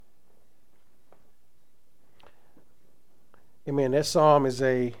Amen. That psalm is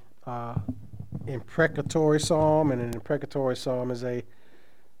a imprecatory psalm, and an imprecatory psalm is a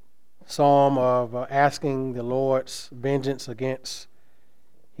psalm of asking the Lord's vengeance against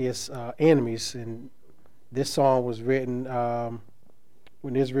his enemies. And this psalm was written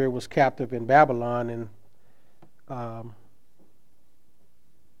when Israel was captive in Babylon, and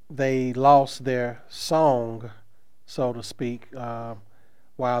they lost their song, so to speak,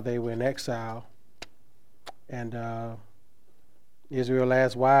 while they were in exile. And Israel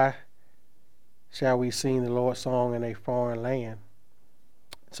asked, "Why shall we sing the Lord's song in a foreign land?"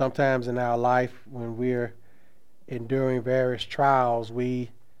 Sometimes in our life, when we're enduring various trials,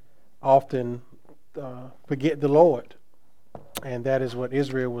 we often forget the Lord. And that is what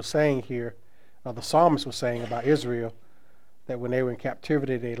Israel was saying here. The psalmist was saying about Israel, that when they were in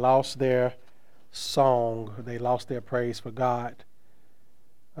captivity, they lost their song, they lost their praise for God.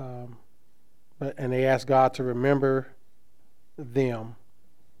 And they asked God to remember them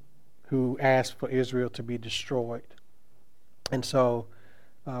who asked for Israel to be destroyed. And so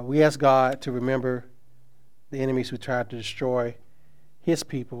we ask God to remember the enemies who tried to destroy his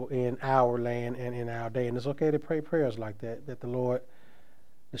people in our land and in our day. And it's okay to pray prayers like that, that the Lord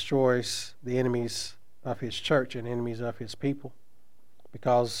destroys the enemies of his church and enemies of his people.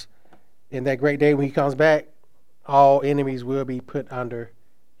 Because in that great day when he comes back, all enemies will be put under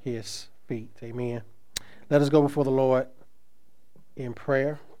his feet. Amen. Let us go before the Lord in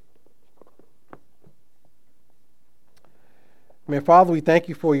prayer. Amen. Father, we thank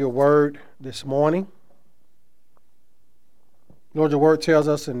you for your word this morning. Lord, your word tells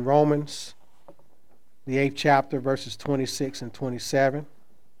us in Romans, the 8th chapter, verses 26 and 27,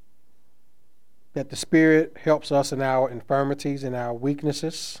 that the Spirit helps us in our infirmities and our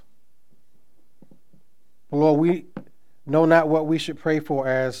weaknesses. Lord, we know not what we should pray for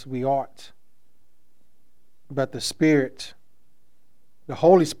as we ought, but the Spirit, the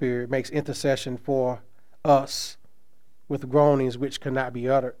Holy Spirit, makes intercession for us with groanings which cannot be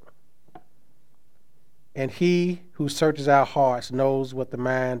uttered. And he who searches our hearts knows what the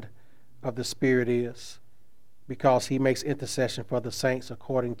mind of the Spirit is, because he makes intercession for the saints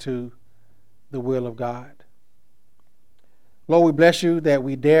according to the will of God. Lord, we bless you that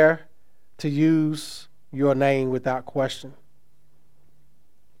we dare to use your name without question.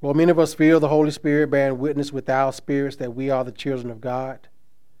 Lord, many of us feel the Holy Spirit bearing witness with our spirits that we are the children of God.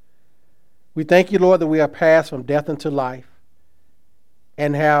 We thank you, Lord, that we are passed from death into life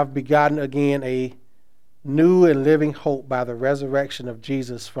and have begotten again a new and living hope by the resurrection of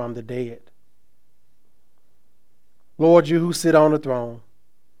Jesus from the dead. Lord, you who sit on the throne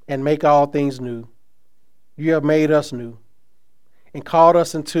and make all things new, you have made us new and called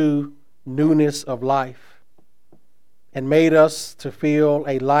us into newness of life and made us to feel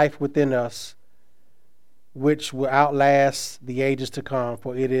a life within us which will outlast the ages to come,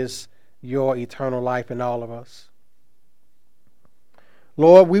 for it is your eternal life in all of us.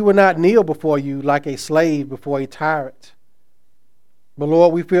 Lord, we will not kneel before you like a slave before a tyrant. But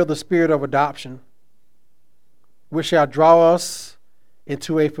Lord, we feel the spirit of adoption, which shall draw us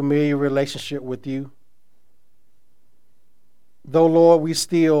into a familiar relationship with you. Though, Lord, we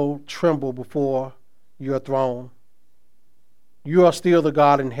still tremble before your throne. You are still the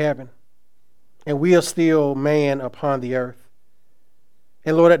God in heaven, and we are still man upon the earth.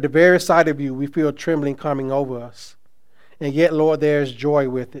 And Lord, at the very sight of you, we feel trembling coming over us. And yet, Lord, there is joy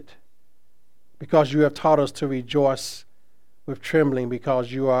with it, because you have taught us to rejoice with trembling,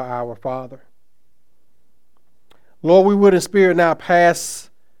 because you are our Father. Lord, we would in spirit now pass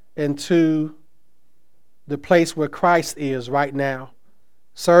into the place where Christ is right now,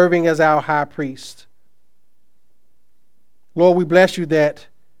 serving as our high priest. Lord, we bless you that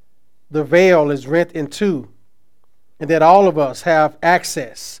the veil is rent in two, and that all of us have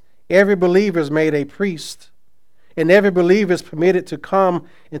access. Every believer is made a priest. And every believer is permitted to come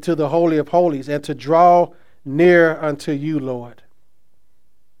into the Holy of Holies and to draw near unto you, Lord,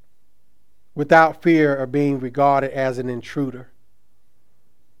 without fear of being regarded as an intruder.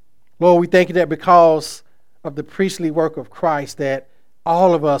 Lord, we thank you that because of the priestly work of Christ, that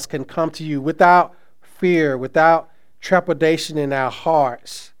all of us can come to you without fear, without trepidation in our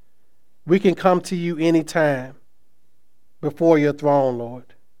hearts. We can come to you anytime before your throne, Lord.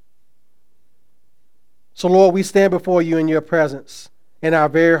 So, Lord, we stand before you in your presence, and our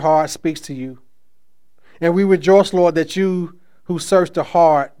very heart speaks to you. And we rejoice, Lord, that you who search the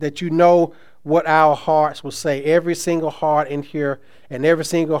heart, that you know what our hearts will say. Every single heart in here and every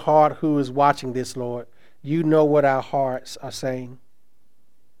single heart who is watching this, Lord, you know what our hearts are saying.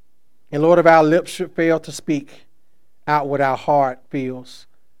 And, Lord, if our lips should fail to speak out what our heart feels,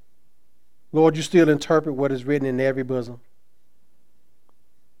 Lord, you still interpret what is written in every bosom.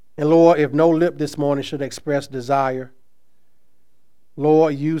 And Lord, if no lip this morning should express desire,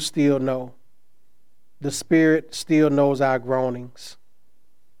 Lord, you still know. The Spirit still knows our groanings.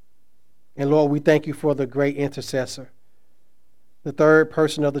 And Lord, we thank you for the great intercessor, the third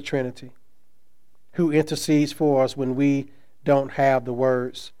person of the Trinity, who intercedes for us when we don't have the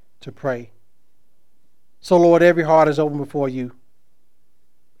words to pray. So Lord, every heart is open before you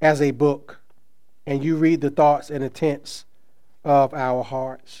as a book, and you read the thoughts and intents of our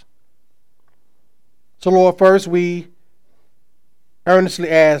hearts. So Lord, first we earnestly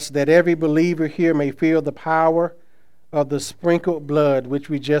ask that every believer here may feel the power of the sprinkled blood which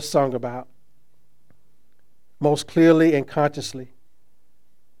we just sung about, most clearly and consciously.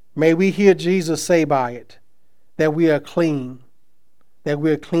 May we hear Jesus say by it that we are clean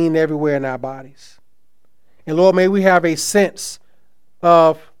everywhere in our bodies. And Lord, may we have a sense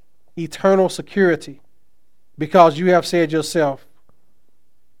of eternal security, because you have said yourself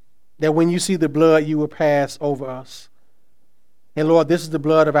that when you see the blood, you will pass over us. And Lord, this is the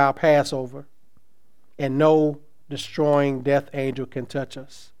blood of our Passover, and no destroying death angel can touch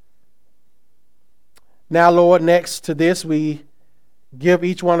us. Now, Lord, next to this, we give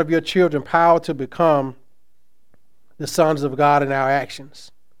each one of your children power to become the sons of God in our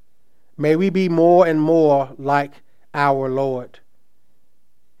actions. May we be more and more like our Lord.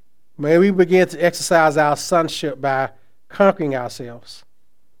 May we begin to exercise our sonship by conquering ourselves.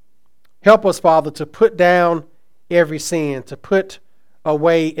 Help us, Father, to put down every sin, to put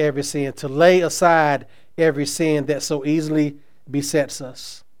away every sin, to lay aside every sin that so easily besets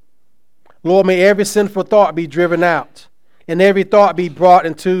us. Lord, may every sinful thought be driven out, and every thought be brought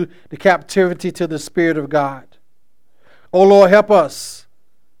into the captivity to the Spirit of God. Oh Lord, help us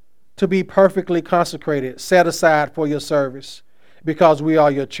to be perfectly consecrated, set aside for your service, because we are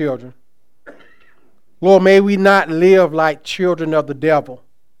your children. Lord, may we not live like children of the devil,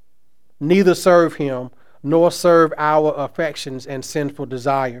 neither serve him, nor serve our affections and sinful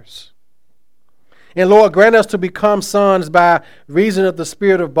desires. And Lord, grant us to become sons by reason of the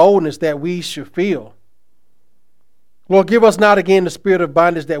spirit of boldness that we should feel. Lord, give us not again the spirit of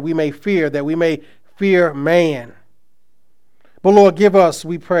bondage that we may fear man. But Lord, give us,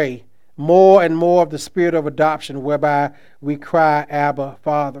 we pray, more and more of the spirit of adoption, whereby we cry, Abba,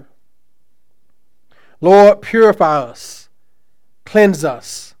 Father. Lord, purify us, cleanse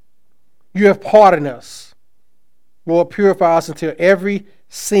us. You have pardoned us. Lord, purify us until every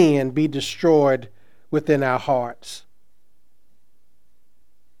sin be destroyed within our hearts.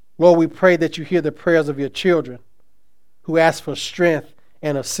 Lord, we pray that you hear the prayers of your children who ask for strength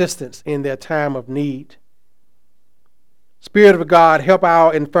and assistance in their time of need. Spirit of God, help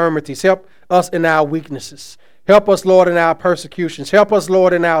our infirmities. Help us in our weaknesses. Help us, Lord, in our persecutions. Help us,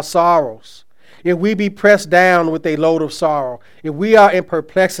 Lord, in our sorrows. If we be pressed down with a load of sorrow, if we are in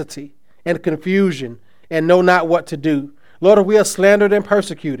perplexity and confusion and know not what to do, Lord, if we are slandered and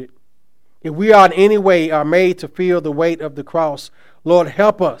persecuted, if we are in any way are made to feel the weight of the cross, Lord,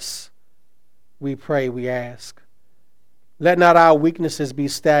 help us, we pray, we ask. Let not our weaknesses be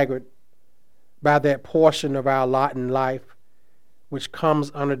staggered by that portion of our lot in life which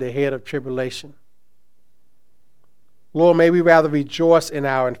comes under the head of tribulation. Lord, may we rather rejoice in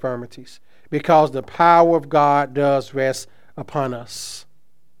our infirmities, because the power of God does rest upon us.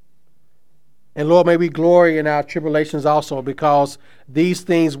 And Lord, may we glory in our tribulations also, because these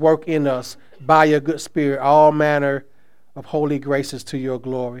things work in us by your good Spirit, all manner of holy graces to your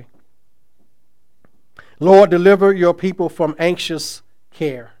glory. Lord, deliver your people from anxious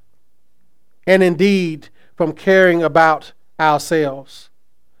care, and indeed from caring about ourselves.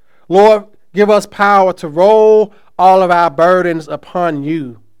 Lord, give us power to roll all of our burdens upon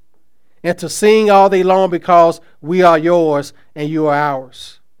you, and to sing all day long, because we are yours and you are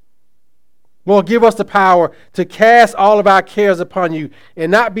ours. Lord, give us the power to cast all of our cares upon you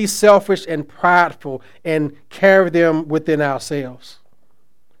and not be selfish and prideful and carry them within ourselves.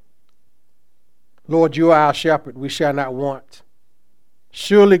 Lord, you are our shepherd. We shall not want.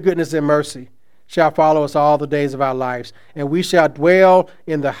 Surely goodness and mercy shall follow us all the days of our lives, and we shall dwell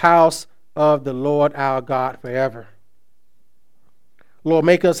in the house of the Lord our God forever. Lord,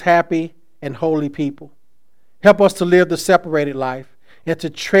 make us happy and holy people. Help us to live the separated life and to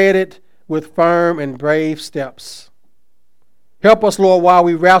tread it with firm and brave steps. Help us, Lord, while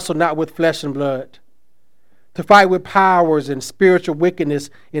we wrestle not with flesh and blood, to fight with powers and spiritual wickedness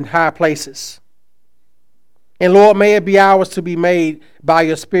in high places. And Lord, may it be ours to be made by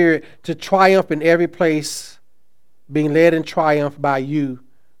your Spirit to triumph in every place, being led in triumph by you,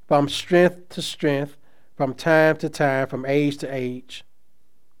 from strength to strength, from time to time, from age to age,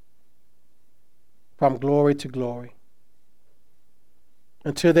 from glory to glory.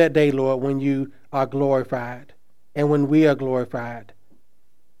 until that day, Lord, when you are glorified and when we are glorified.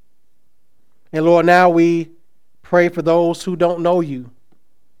 And Lord, now we pray for those who don't know you.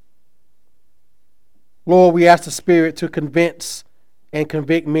 Lord, we ask the Spirit to convince and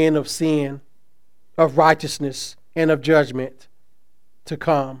convict men of sin, of righteousness, and of judgment to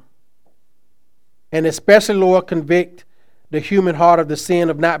come. And especially, Lord, convict the human heart of the sin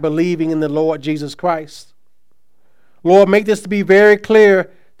of not believing in the Lord Jesus Christ. Lord, make this to be very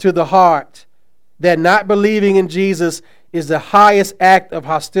clear to the heart that not believing in Jesus is the highest act of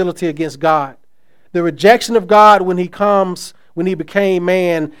hostility against God. The rejection of God when he became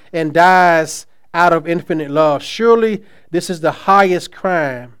man and dies out of infinite love. Surely this is the highest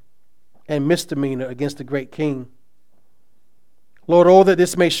crime and misdemeanor against the great King. Lord, oh, that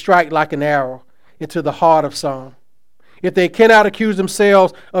this may strike like an arrow into the heart of some. If they cannot accuse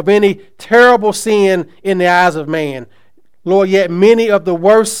themselves of any terrible sin in the eyes of man, Lord, yet many of the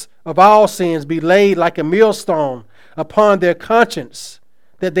worst of all sins be laid like a millstone upon their conscience,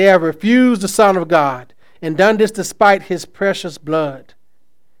 that they have refused the Son of God and done this despite his precious blood,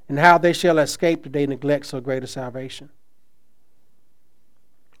 and how they shall escape if they neglect so great a salvation.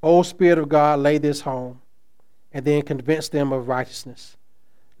 O Spirit of God, lay this home, and then convince them of righteousness.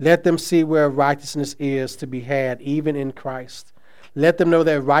 Let them see where righteousness is to be had, even in Christ. Let them know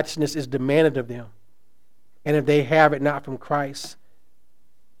that righteousness is demanded of them. And if they have it not from Christ,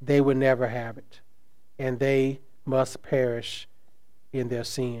 they will never have it. And they must perish in their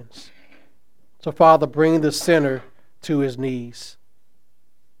sins. So, Father, bring the sinner to his knees.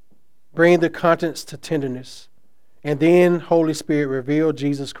 Bring the conscience to tenderness. And then, Holy Spirit, reveal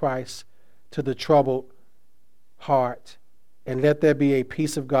Jesus Christ to the troubled heart. And let there be a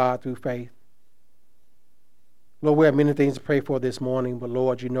peace of God through faith. Lord, we have many things to pray for this morning, but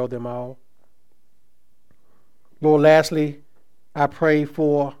Lord, you know them all. Lord, lastly, I pray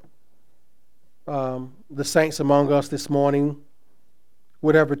for the saints among us this morning,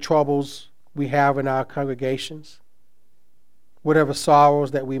 whatever troubles we have in our congregations, whatever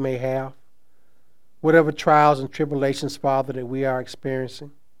sorrows that we may have, whatever trials and tribulations, Father, that we are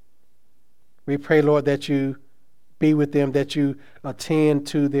experiencing. We pray, Lord, that you be with them, that you attend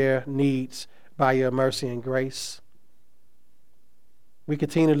to their needs by your mercy and grace. We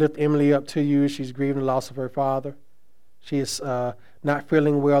continue to lift Emily up to you. She's grieving the loss of her father. She is not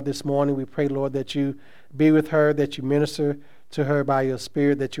feeling well this morning. We pray, Lord, that you be with her, that you minister to her by your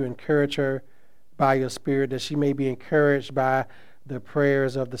Spirit, that you encourage her by your Spirit, that she may be encouraged by the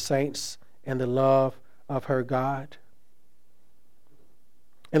prayers of the saints and the love of her God.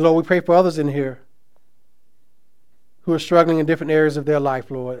 And Lord, we pray for others in here who are struggling in different areas of their life,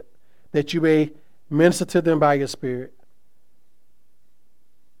 Lord, that you may minister to them by your Spirit.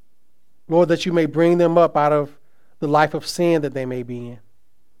 Lord, that you may bring them up out of the life of sin that they may be in.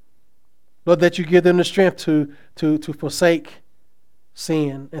 Lord, that you give them the strength to forsake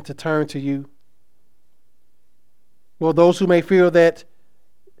sin and to turn to you. Lord, those who may feel that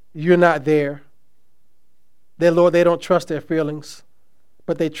you're not there, that, Lord, they don't trust their feelings,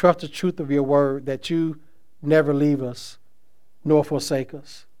 but they trust the truth of your word, that you never leave us nor forsake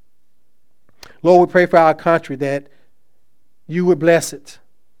us. Lord, we pray for our country, that you would bless it,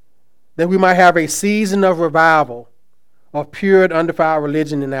 that we might have a season of revival, of pure and undefiled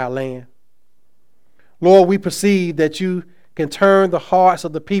religion in our land. Lord, we perceive that you can turn the hearts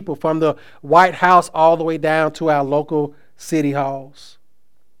of the people from the White House all the way down to our local city halls,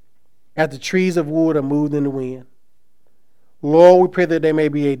 as the trees of wood are moved in the wind. Lord, we pray that there may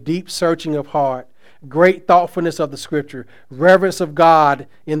be a deep searching of heart, great thoughtfulness of the Scripture, reverence of God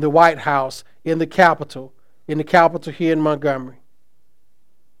in the White House, in the Capitol here in Montgomery,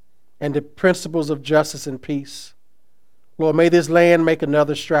 and the principles of justice and peace. Lord, may this land make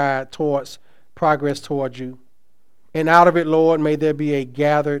another stride towards progress towards you. And out of it, Lord, may there be a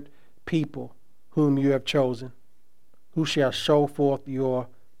gathered people whom you have chosen, who shall show forth your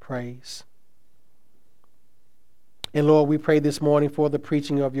praise. And Lord, we pray this morning for the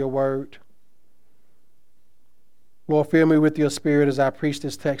preaching of your word. Lord, fill me with your Spirit as I preach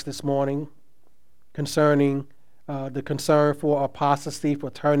this text this morning concerning the concern for apostasy, for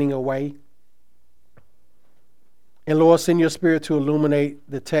turning away. And Lord, send your Spirit to illuminate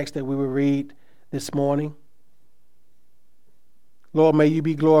the text that we will read this morning. Lord, may you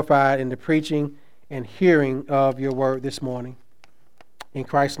be glorified in the preaching and hearing of your word this morning. In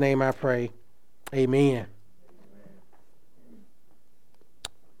Christ's name I pray. Amen.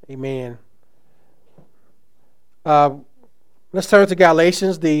 Amen. Let's turn to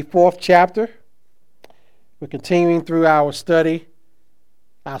Galatians, the 4th chapter. We're continuing through our study,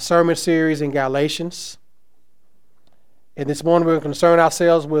 our sermon series in Galatians. And this morning we're going to concern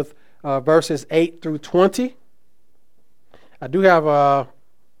ourselves with verses 8 through 20. I do have a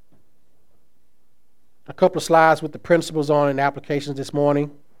couple of slides with the principles on and applications this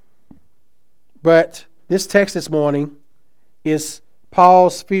morning. But this text this morning is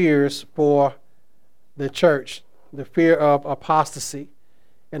Paul's fears for the church, the fear of apostasy.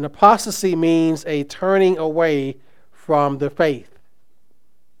 And apostasy means a turning away from the faith.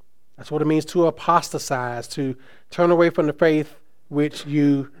 That's what it means to apostatize, to turn away from the faith which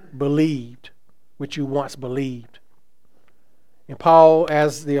you believed, which you once believed. And Paul,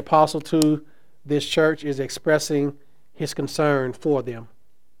 as the apostle to this church, is expressing his concern for them.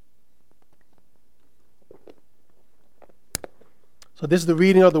 So this is the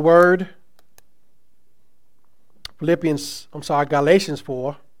reading of the word. Galatians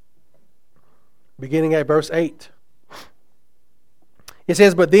 4, beginning at verse 8. It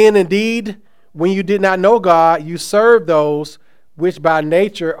says, "But then indeed, when you did not know God, you served those which by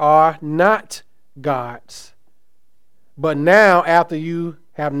nature are not gods. But now, after you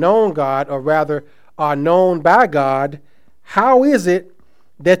have known God, or rather are known by God, how is it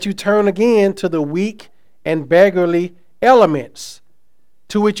that you turn again to the weak and beggarly elements,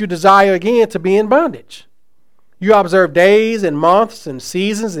 to which you desire again to be in bondage? You observe days and months and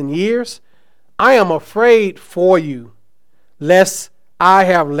seasons and years. I am afraid for you, lest I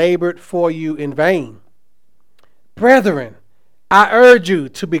have labored for you in vain. Brethren, I urge you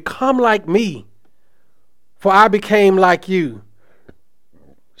to become like me, for I became like you.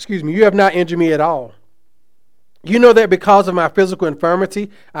 You have not injured me at all. You know that because of my physical infirmity,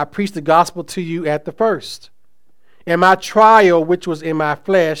 I preached the gospel to you at the first. And my trial, which was in my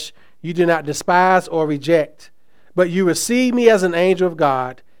flesh, you did not despise or reject, but you received me as an angel of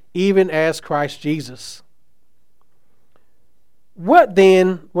God, even as Christ Jesus. What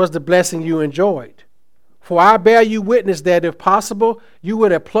then was the blessing you enjoyed? For I bear you witness that if possible, you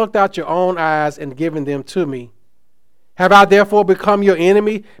would have plucked out your own eyes and given them to me. Have I therefore become your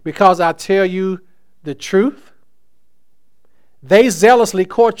enemy because I tell you the truth? They zealously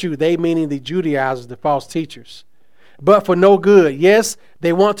court you," they meaning the Judaizers, the false teachers, "but for no good. Yes,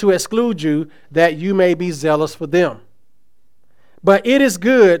 they want to exclude you, that you may be zealous for them. But it is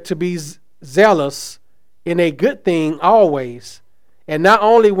good to be zealous in a good thing always, and not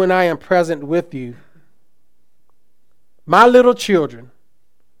only when I am present with you. My little children,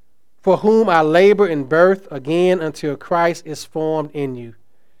 for whom I labor in birth again until Christ is formed in you,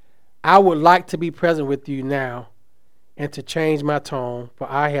 I would like to be present with you now and to change my tone, for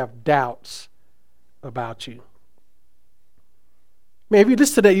I have doubts about you." Man, if you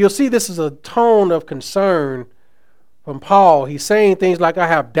listen to that, you'll see this is a tone of concern from Paul. He's saying things like, I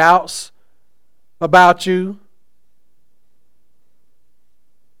have doubts about you.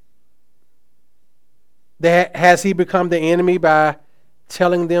 Has he become the enemy by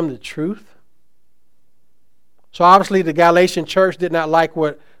telling them the truth? So obviously the Galatian church did not like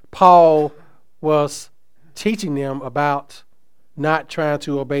what Paul was teaching them about not trying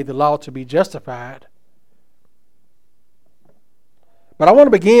to obey the law to be justified. But I want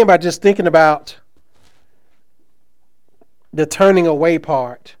to begin by just thinking about the turning away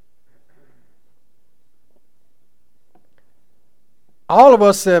part. All of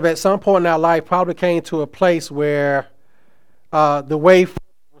us have at some point in our life probably came to a place where the way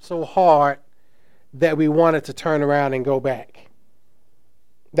was so hard that we wanted to turn around and go back.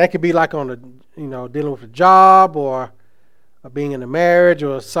 That could be like dealing with a job or being in a marriage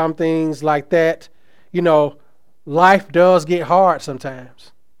or some things like that. Life does get hard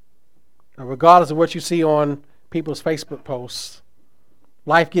sometimes. Regardless of what you see on people's Facebook posts,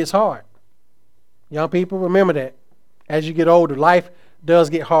 life gets hard. Young people, remember that. As you get older, life does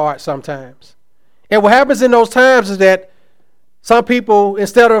get hard sometimes. And what happens in those times is that some people,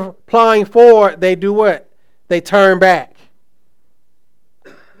 instead of plying forward, they do what? They turn back.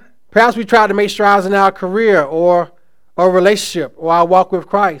 Perhaps we try to make strides in our career or our relationship or our walk with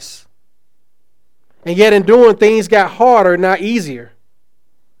Christ. And yet in doing, things got harder, not easier.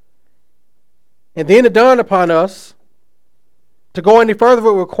 And then it dawned upon us to go any further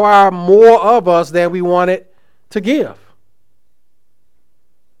would require more of us than we wanted to give.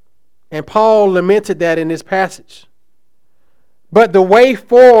 And Paul lamented that in this passage. But the way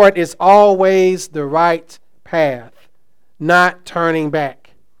forward is always the right path, not turning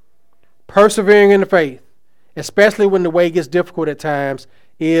back. Persevering in the faith, especially when the way gets difficult at times,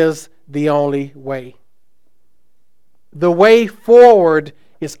 is the only way. The way forward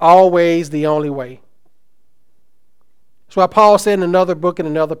is always the only way. That's why Paul said in another book, in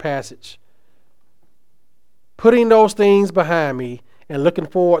another passage, putting those things behind me and looking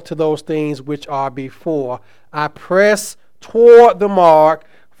forward to those things which are before. I press toward the mark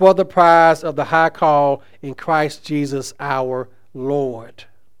for the prize of the high call in Christ Jesus our Lord.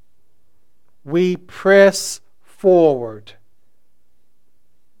 We press forward.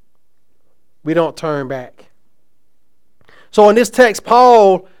 We don't turn back. So in this text,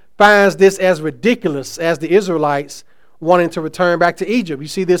 Paul finds this as ridiculous as the Israelites wanting to return back to Egypt. You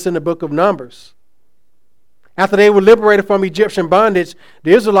see this in the book of Numbers. After they were liberated from Egyptian bondage,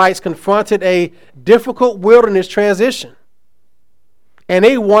 the Israelites confronted a difficult wilderness transition. And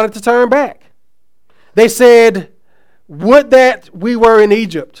they wanted to turn back. They said, would that we were in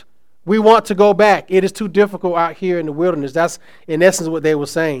Egypt. We want to go back. It is too difficult out here in the wilderness. That's in essence what they were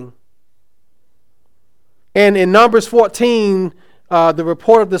saying. And in Numbers 14, the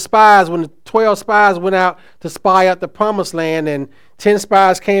report of the spies, when the 12 spies went out to spy out the promised land, and 10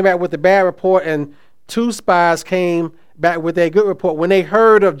 spies came back with a bad report, and 2 spies came back with a good report. When they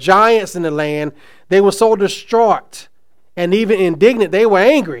heard of giants in the land, they were so distraught and even indignant, they were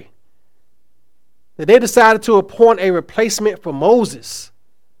angry, that they decided to appoint a replacement for Moses,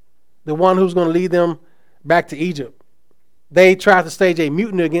 the one who's going to lead them back to Egypt. They tried to stage a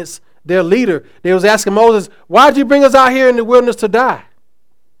mutiny against their leader. They was asking Moses, why did you bring us out here in the wilderness to die?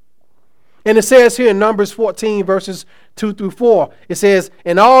 And it says here in Numbers 14, verses 2 through 4, it says,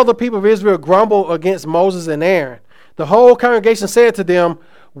 and all the people of Israel grumbled against Moses and Aaron. The whole congregation said to them,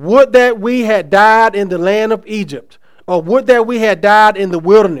 would that we had died in the land of Egypt, or would that we had died in the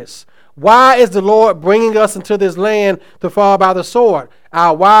wilderness. Why is the Lord bringing us into this land to fall by the sword?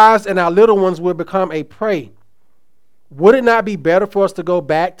 Our wives and our little ones will become a prey. Would it not be better for us to go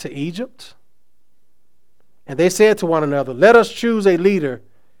back to Egypt? And they said to one another, let us choose a leader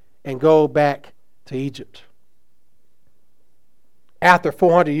and go back to Egypt. After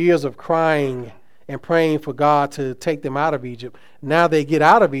 400 years of crying and praying for God to take them out of Egypt, now they get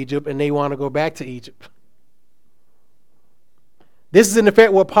out of Egypt and they want to go back to Egypt. This is in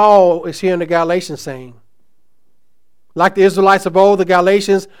effect what Paul is here in the Galatians saying. Like the Israelites of old, the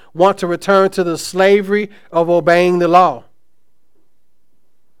Galatians want to return to the slavery of obeying the law.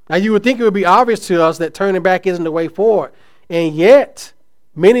 Now you would think it would be obvious to us that turning back isn't the way forward. And yet,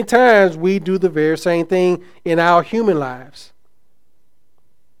 many times we do the very same thing in our human lives.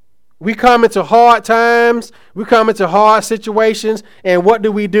 We come into hard times, we come into hard situations, and what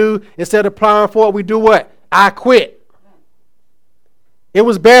do? Instead of plowing forward, we do what? I quit. It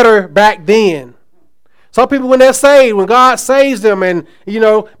was better back then. Some people, when they're saved, when God saves them, and,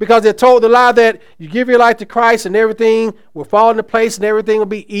 because they're told the lie that you give your life to Christ and everything will fall into place and everything will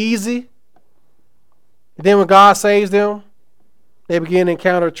be easy. And then when God saves them, they begin to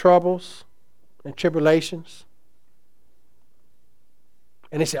encounter troubles and tribulations.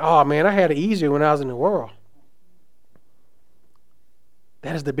 And they say, oh man, I had it easier when I was in the world.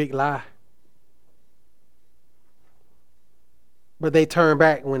 That is the big lie. But they turn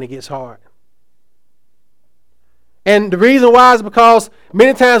back when it gets hard. And the reason why is because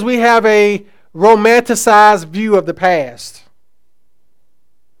many times we have a romanticized view of the past.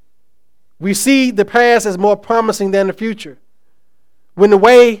 We see the past as more promising than the future. When the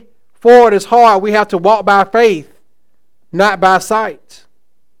way forward is hard, we have to walk by faith, not by sight,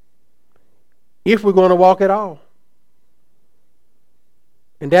 if we're going to walk at all.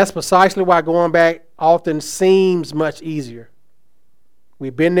 And that's precisely why going back often seems much easier.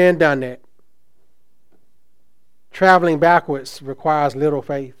 We've been there and done that. Traveling backwards requires little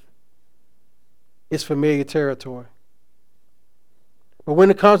faith. It's familiar territory. But when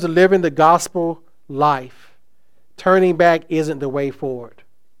it comes to living the gospel life, turning back isn't the way forward.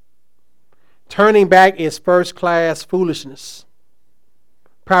 Turning back is first-class foolishness.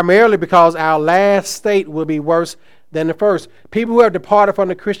 Primarily because our last state will be worse than the first. People who have departed from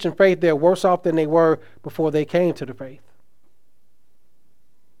the Christian faith, they're worse off than they were before they came to the faith.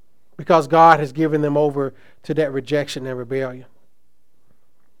 Because God has given them over to that rejection and rebellion.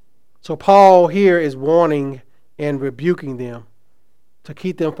 So Paul here is warning and rebuking them to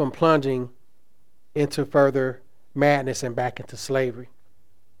keep them from plunging into further madness and back into slavery.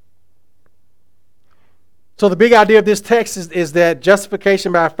 So the big idea of this text is that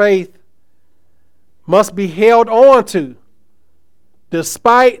justification by faith must be held on to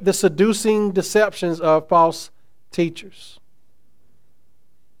despite the seducing deceptions of false teachers.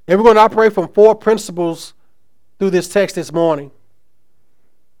 And we're going to operate from 4 principles through this text this morning.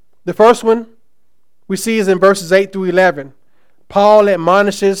 The first one we see is in verses 8 through 11. Paul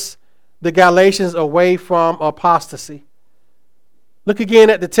admonishes the Galatians away from apostasy. Look again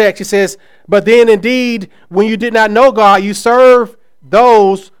at the text. He says, but then indeed, when you did not know God, you served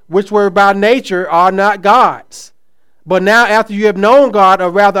those which were by nature are not gods. But now after you have known God, or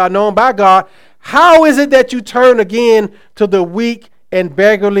rather are known by God, how is it that you turn again to the weak and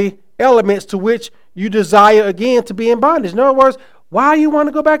beggarly elements to which you desire again to be in bondage? In other words, why do you want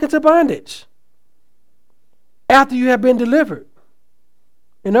to go back into bondage after you have been delivered?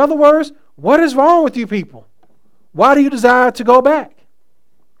 In other words, what is wrong with you people? Why do you desire to go back?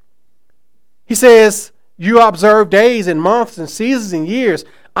 He says, you observe days and months and seasons and years.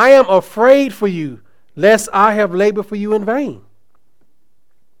 I am afraid for you, lest I have labored for you in vain.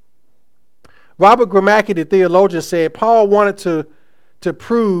 Robert Gramacki, the theologian, said Paul wanted to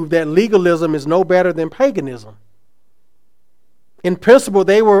prove that legalism is no better than paganism. In principle,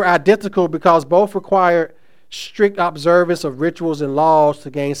 they were identical because both required strict observance of rituals and laws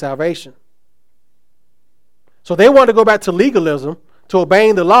to gain salvation. So they wanted to go back to legalism, to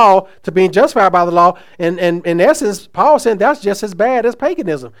obeying the law, to being justified by the law. And in essence, Paul said that's just as bad as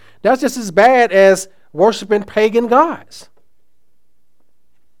paganism. That's just as bad as worshiping pagan gods.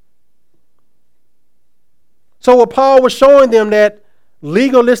 So what Paul was showing them that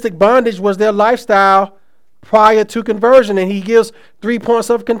legalistic bondage was their lifestyle prior to conversion. And he gives 3 points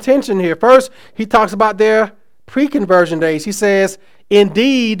of contention here. First, he talks about their pre-conversion days. He says,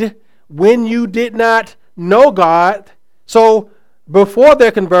 indeed, when you did not know God, so before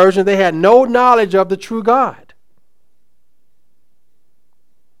their conversion, they had no knowledge of the true God.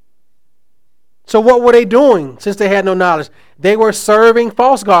 So what were they doing since they had no knowledge? They were serving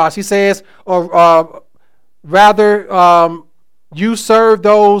false gods. He says, or rather, you serve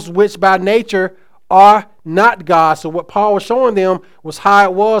those which by nature are not God. So what Paul was showing them was how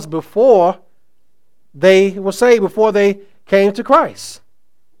it was before they were saved, before they came to Christ.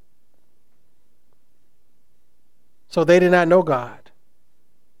 So they did not know God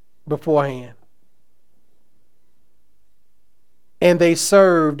beforehand. And they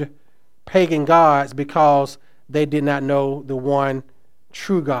served pagan gods because they did not know the one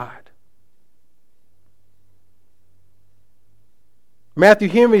true God. Matthew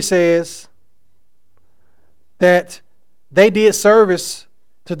Henry says that they did service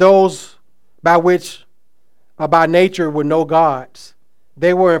to those by which or by nature were no gods.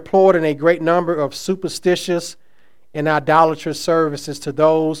 They were employed in a great number of superstitious and idolatrous services to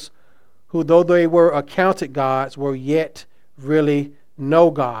those who, though they were accounted gods, were yet really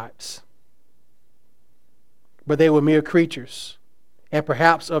no gods. But they were mere creatures, and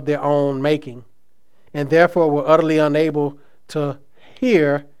perhaps of their own making, and therefore were utterly unable to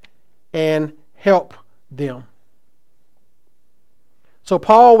hear and help them. So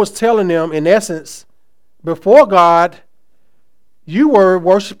Paul was telling them, in essence, before God, you were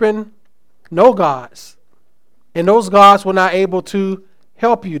worshiping no gods. And those gods were not able to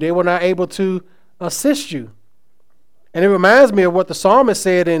help you. They were not able to assist you. And it reminds me of what the psalmist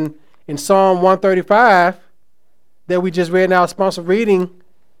said in Psalm 135 that we just read in our sponsored reading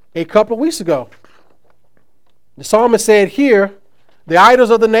a couple of weeks ago. The psalmist said here, the idols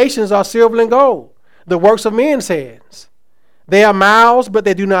of the nations are silver and gold, the works of men's hands. They are mouths, but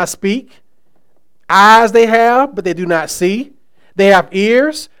they do not speak. Eyes they have, but they do not see. They have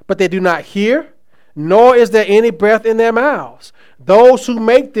ears, but they do not hear. Nor is there any breath in their mouths. Those who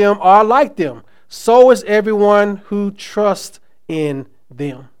make them are like them. So is everyone who trusts in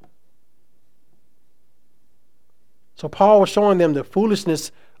them. So Paul was showing them the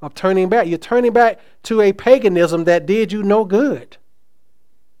foolishness of turning back. You're turning back to a paganism that did you no good.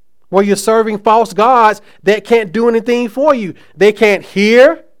 Where you're serving false gods that can't do anything for you. They can't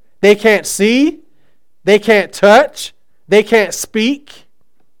hear. They can't see. They can't touch. They can't speak.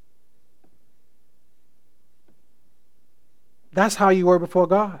 That's how you were before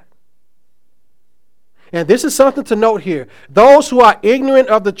God. And this is something to note here. Those who are ignorant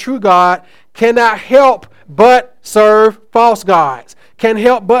of the true God cannot help but serve false gods, can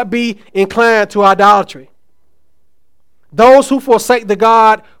help but be inclined to idolatry. Those who forsake the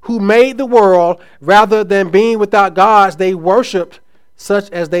God who made the world, rather than being without gods, they worshiped such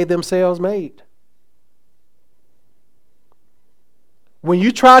as they themselves made. When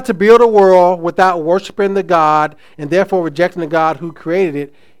you try to build a world without worshiping the God and therefore rejecting the God who created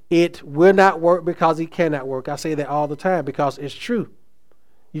it, it will not work because he cannot work. I say that all the time because it's true.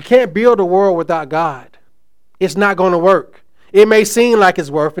 You can't build a world without God. It's not going to work. It may seem like it's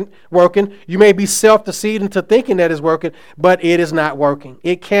working. You may be self-deceived into thinking that it's working, but it is not working.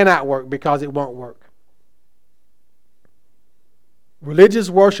 It cannot work because it won't work. Religious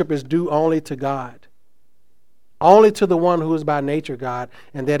worship is due only to God. Only to the one who is by nature God,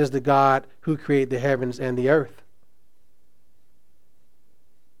 and that is the God who created the heavens and the earth.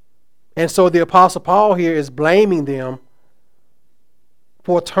 And so the Apostle Paul here is blaming them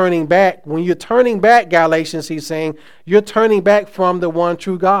for turning back. When you're turning back, Galatians, he's saying, you're turning back from the one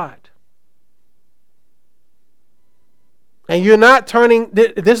true God. And you're not turning,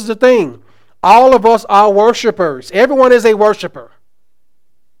 this is the thing. All of us are worshipers. Everyone is a worshiper.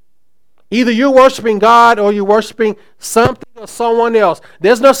 Either you're worshiping God or you're worshiping something or someone else.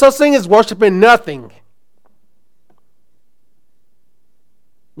 There's no such thing as worshiping nothing.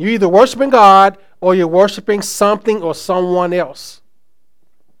 You're either worshiping God or you're worshiping something or someone else.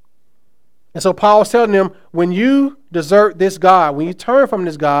 And so Paul is telling them, when you desert this God, when you turn from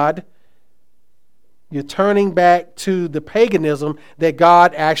this God, you're turning back to the paganism that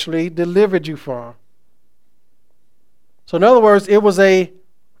God actually delivered you from. So in other words, it was a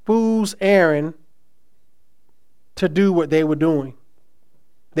fool's errand to do what they were doing.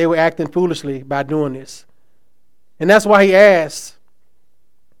 They were acting foolishly by doing this. And that's why he asks,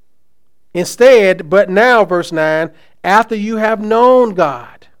 instead, but now, verse 9, after you have known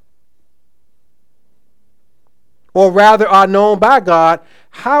God, or rather are known by God,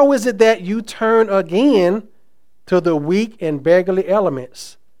 how is it that you turn again to the weak and beggarly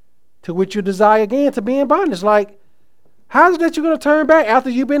elements to which you desire again to be in bondage? Like, how is it that you're going to turn back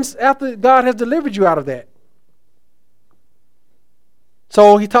after God has delivered you out of that?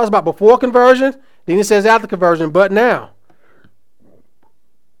 So he talks about before conversion, then he says after conversion, but now.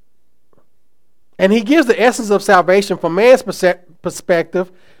 And he gives the essence of salvation from man's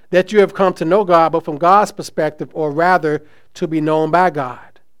perspective, that you have come to know God, but from God's perspective, or rather, to be known by God.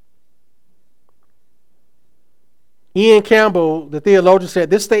 Ian Campbell, the theologian, said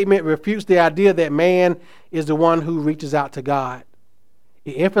this statement refutes the idea that man is the one who reaches out to God.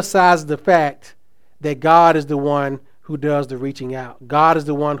 It emphasizes the fact that God is the one who does the reaching out. God is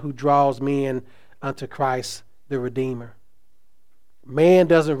the one who draws men unto Christ, the Redeemer. Man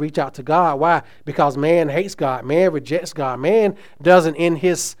doesn't reach out to God. Why? Because man hates God. Man rejects God. Man doesn't, in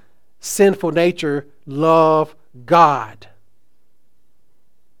his sinful nature, love God.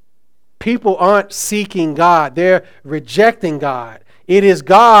 People aren't seeking God. They're rejecting God. It is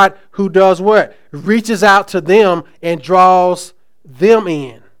God who does what? Reaches out to them and draws them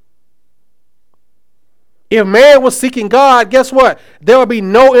in. If man was seeking God, guess what? There would be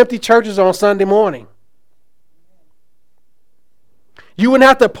no empty churches on Sunday morning. You wouldn't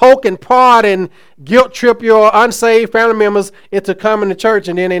have to poke and prod and guilt trip your unsaved family members into coming to church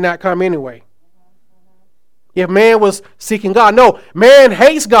and then they not come anyway. If man was seeking God. No, man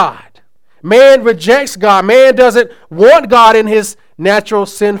hates God. Man rejects God. Man doesn't want God in his natural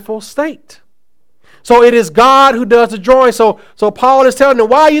sinful state. So it is God who does the drawing. So Paul is telling them,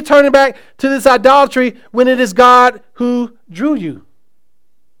 why are you turning back to this idolatry when it is God who drew you?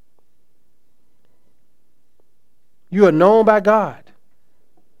 You are known by God.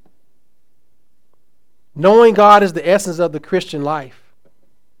 Knowing God is the essence of the Christian life.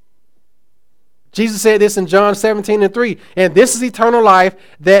 Jesus said this in John 17:3, and this is eternal life,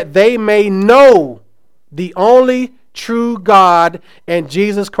 that they may know the only true God and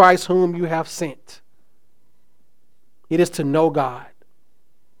Jesus Christ whom you have sent. It is to know God.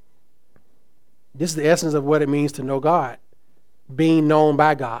 This is the essence of what it means to know God, being known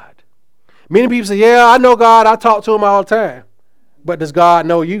by God. Many people say, yeah, I know God, I talk to him all the time. But does God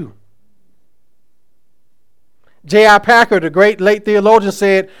know you? J.I. Packer, the great late theologian,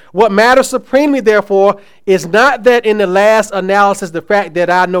 said, what matters supremely, therefore, is not that in the last analysis the fact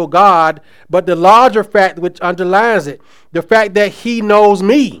that I know God, but the larger fact which underlines it, the fact that he knows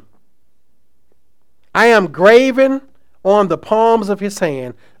me. I am graven on the palms of his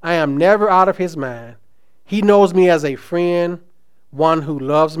hand. I am never out of his mind. He knows me as a friend, one who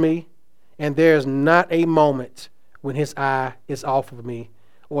loves me, and there is not a moment when his eye is off of me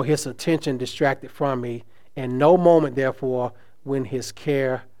or his attention distracted from me, and no moment, therefore, when his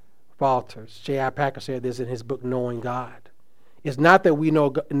care falters. J.I. Packer said this in his book, Knowing God. It's not that we know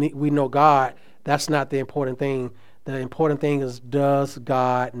God. That's not the important thing. The important thing is, does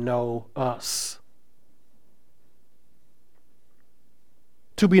God know us?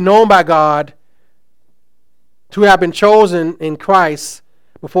 To be known by God, to have been chosen in Christ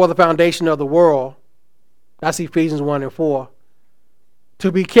before the foundation of the world. That's Ephesians 1:4.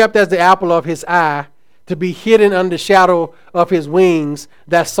 To be kept as the apple of his eye, to be hidden under the shadow of his wings.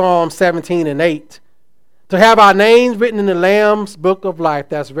 That's Psalm 17:8. To have our names written in the Lamb's book of life.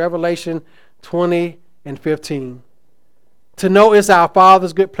 That's Revelation 20:15. To know it's our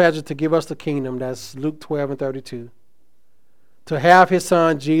Father's good pleasure to give us the kingdom. That's Luke 12:32. To have his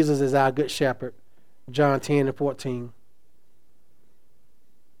son Jesus as our good shepherd. John 10:14.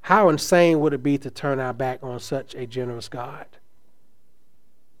 How insane would it be to turn our back on such a generous God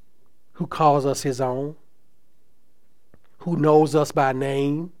who calls us his own, who knows us by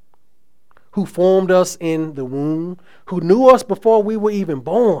name, who formed us in the womb, who knew us before we were even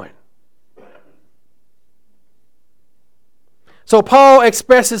born. So Paul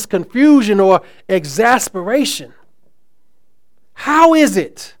expresses confusion or exasperation. How is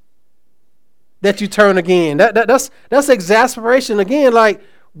it that you turn again? That's exasperation again. Like,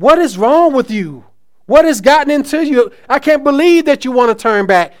 what is wrong with you? What has gotten into you? I can't believe that you want to turn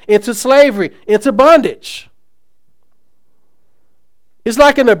back into slavery, into bondage. It's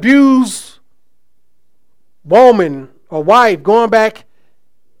like an abused woman or wife going back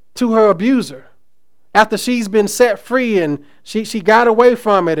to her abuser after she's been set free and she got away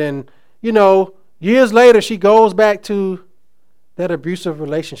from it. And, years later, she goes back to that abusive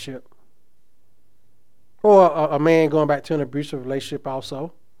relationship. Or a man going back to an abusive relationship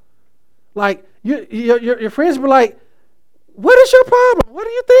also. Like, your friends be like, what is your problem? What are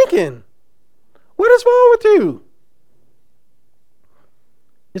you thinking? What is wrong with you?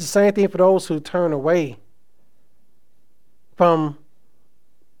 It's the same thing for those who turn away from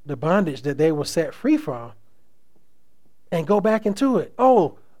the bondage that they were set free from and go back into it.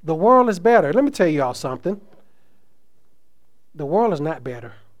 Oh, the world is better. Let me tell you all something. The world is not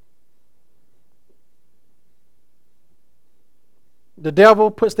better. The devil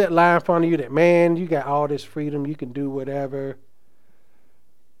puts that lie in front of you that, man, you got all this freedom. You can do whatever.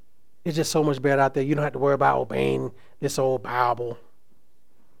 It's just so much better out there. You don't have to worry about obeying this old Bible,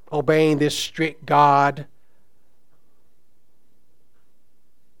 obeying this strict God.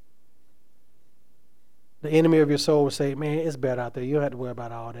 The enemy of your soul will say, man, it's better out there. You don't have to worry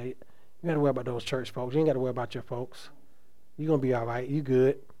about all that. You don't have to worry about those church folks. You ain't got to worry about your folks. You're going to be all right. You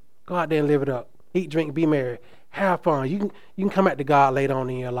good. Go out there and live it up. Eat, drink, be merry. Have fun. You can come back to God later on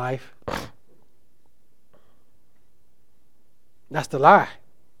in your life. That's the lie.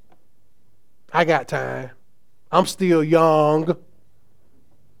 I got time. I'm still young.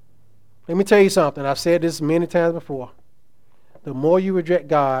 Let me tell you something. I've said this many times before. The more you reject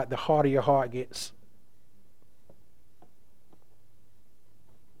God, the harder your heart gets.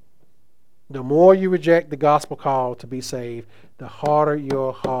 The more you reject the gospel call to be saved, the harder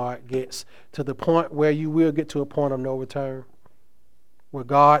your heart gets, to the point where you will get to a point of no return, where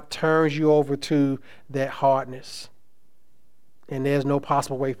God turns you over to that hardness, and there's no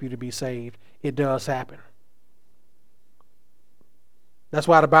possible way for you to be saved. It does happen. That's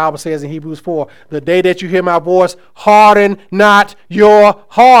why the Bible says in Hebrews 4, the day that you hear my voice, harden not your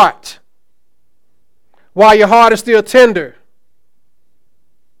heart. While your heart is still tender,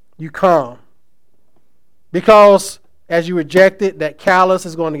 you come. Because as you reject it, that callus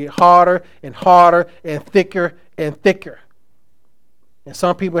is going to get harder and harder and thicker and thicker. And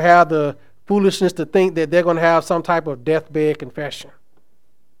some people have the foolishness to think that they're going to have some type of deathbed confession.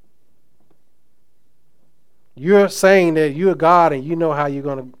 You're saying that you're God and you know how you're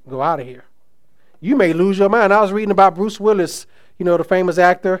going to go out of here. You may lose your mind. I was reading about Bruce Willis, the famous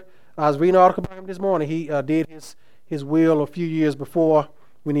actor. I was reading an article about him this morning. He did his will a few years before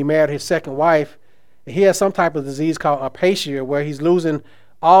when he married his second wife. And he has some type of disease called aphasia, where he's losing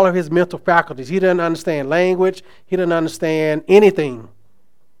all of his mental faculties. He doesn't understand language. He doesn't understand anything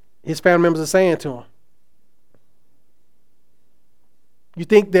his family members are saying to him. You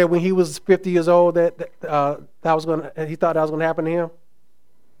think that when he was 50 years old he thought that was going to happen to him?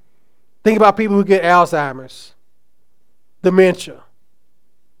 Think about people who get Alzheimer's, dementia.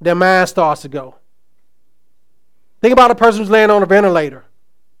 Their mind starts to go. Think about a person who's laying on a ventilator,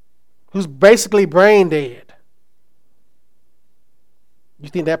 who's basically brain dead. You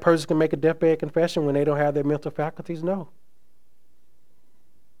think that person can make a deathbed confession when they don't have their mental faculties? No.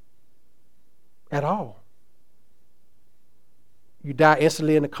 At all. You die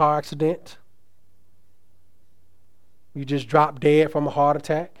instantly in a car accident. You just drop dead from a heart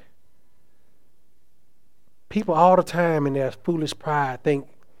attack. People all the time in their foolish pride think,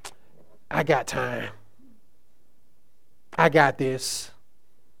 I got time. I got this.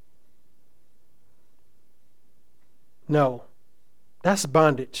 No, that's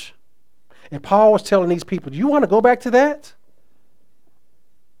bondage. And Paul was telling these people, do you want to go back to that?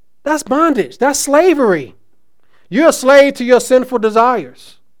 That's bondage. That's slavery. You're a slave to your sinful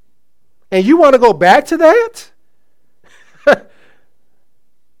desires. And you want to go back to that?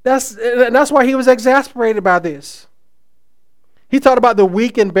 That's why he was exasperated by this. He talked about the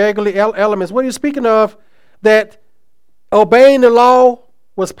weak and beggarly elements. What are you speaking of? That obeying the law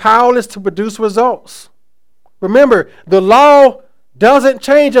was powerless to produce results. Remember, the law doesn't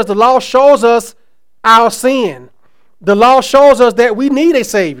change us. The law shows us our sin. The law shows us that we need a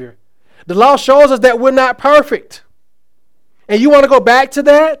Savior. The law shows us that we're not perfect. And you want to go back to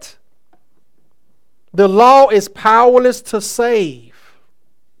that? The law is powerless to save.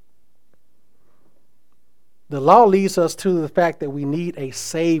 The law leads us to the fact that we need a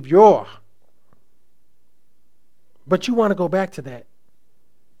Savior. But you want to go back to that.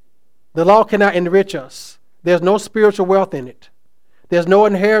 The law cannot enrich us. There's no spiritual wealth in it. There's no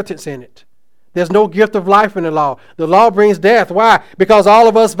inheritance in it. There's no gift of life in the law. The law brings death. Why? Because all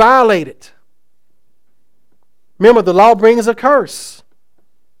of us violate it. Remember, the law brings a curse.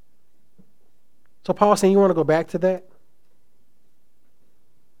 So Paul's saying, you want to go back to that?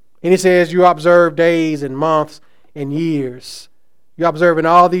 And he says, you observe days and months and years. You're observing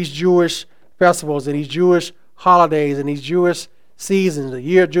all these Jewish festivals and these Jewish holidays and these Jewish seasons, the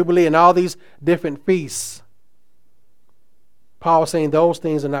year of Jubilee and all these different feasts. Paul is saying those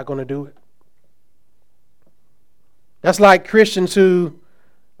things are not going to do it. That's like Christians who,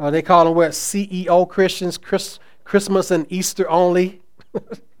 they call them what, CEO Christians, Christmas and Easter only.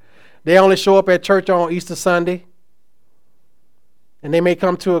 They only show up at church on Easter Sunday. And they may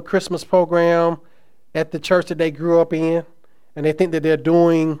come to a Christmas program at the church that they grew up in, and they think that they're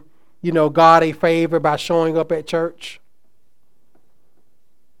doing, God a favor by showing up at church.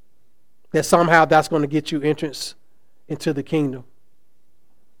 That somehow that's going to get you entrance into the kingdom.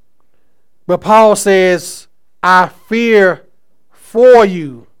 But Paul says, I fear for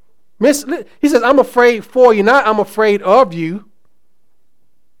you. He says, I'm afraid for you, not I'm afraid of you.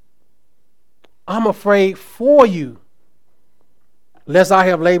 I'm afraid for you, lest I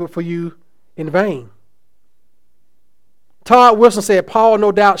have labored for you in vain. Todd Wilson said, Paul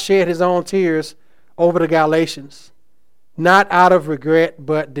no doubt shed his own tears over the Galatians, not out of regret,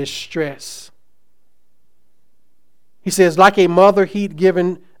 but distress. He says, like a mother, he'd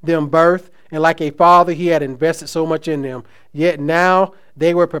given them birth, and like a father, he had invested so much in them. Yet now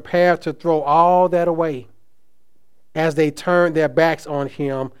they were prepared to throw all that away as they turned their backs on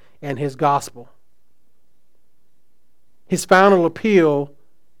him and his gospel. His final appeal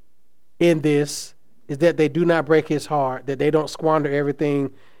in this is that they do not break his heart, that they don't squander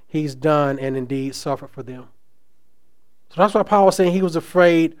everything he's done and indeed suffer for them. So that's why Paul was saying he was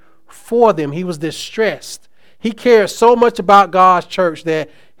afraid for them. He was distressed. He cared so much about God's church that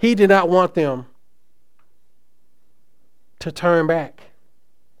he did not want them to turn back.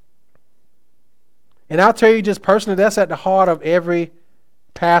 And I'll tell you just personally, that's at the heart of every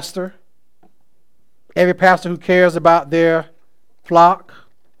pastor who cares about their flock.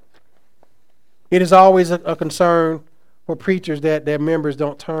 It is always a concern for preachers that their members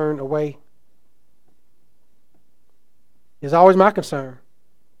don't turn away. It's always my concern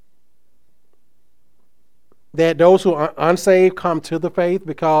that those who are unsaved come to the faith,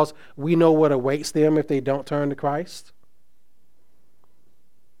 because we know what awaits them if they don't turn to Christ.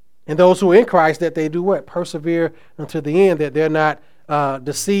 And those who are in Christ, that they do what? Persevere until the end, that they're not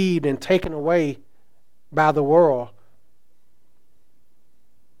deceived and taken away by the world,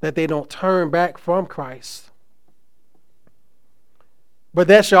 that they don't turn back from Christ. But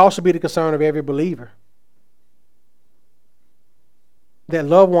that should also be the concern of every believer. That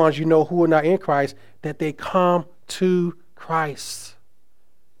loved ones who are not in Christ, that they come to Christ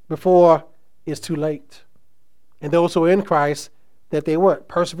before it's too late. And those who are in Christ, that they what?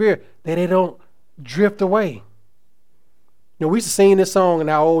 Persevere, that they don't drift away. We used to sing this song in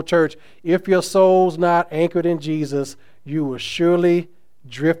our old church, if your soul's not anchored in Jesus, you will surely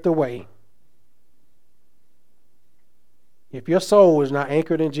drift away. If your soul is not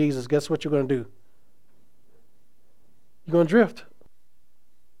anchored in Jesus, guess what you're going to do? You're going to drift.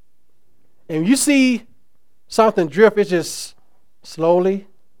 And you see something drift, it's just slowly,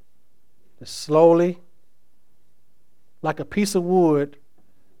 like a piece of wood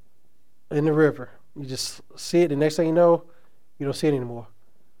in the river. You just see it, the next thing you know, you don't see it anymore.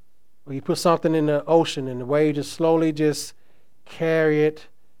 Or you put something in the ocean and the wave just slowly just carry it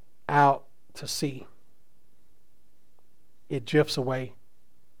out to sea. It drifts away.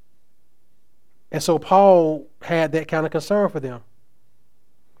 And so Paul had that kind of concern for them.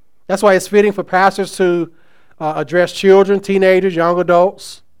 That's why it's fitting for pastors to address children, teenagers, young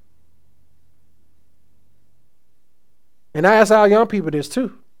adults. And I ask our young people this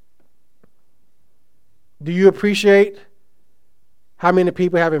too. Do you appreciate how many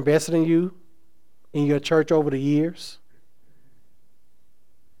people have invested in you, in your church over the years?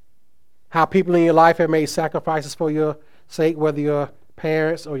 How people in your life have made sacrifices for your sake, whether your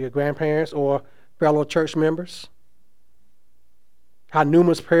parents or your grandparents or fellow church members? How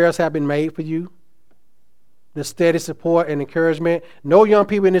numerous prayers have been made for you? The steady support and encouragement. No young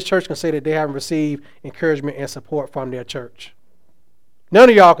people in this church can say that they haven't received encouragement and support from their church. None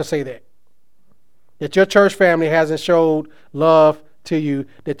of y'all can say that. That your church family hasn't showed love to you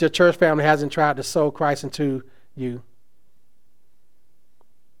that your church family hasn't tried to sow Christ into you?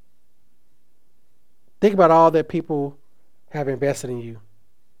 Think about all that people have invested in you,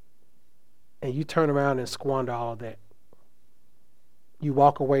 and you turn around and squander all of that. You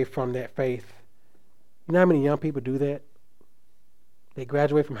walk away from that faith. You know how many young people do that? They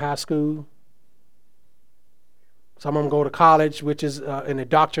graduate from high school. Some of them go to college, which is an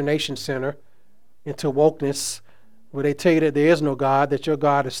indoctrination center into wokeness, where they tell you that there is no God, that your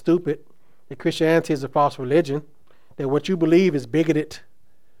God is stupid, that Christianity is a false religion, that what you believe is bigoted.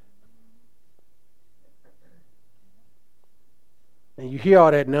 And you hear all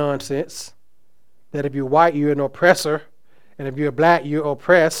that nonsense, that if you're white, you're an oppressor, and if you're black, you're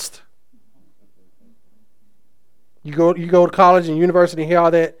oppressed. You go to college and university and hear all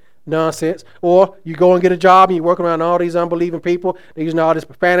that nonsense. Or you go and get a job and you work around all these unbelieving people. They're using all this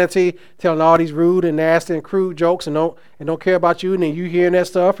profanity, telling all these rude and nasty and crude jokes and don't care about you. And then you hearing that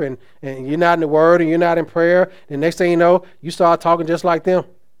stuff and you're not in the word and you're not in prayer. And next thing you know, you start talking just like them.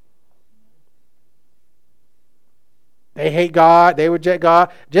 They hate God. They reject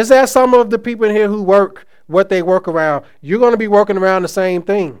God. Just as some of the people in here who work, what they work around, you're going to be working around the same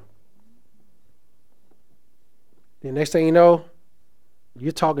thing. The next thing you know,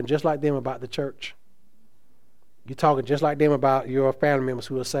 you're talking just like them about the church. You're talking just like them about your family members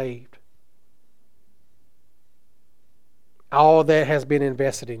who are saved. All that has been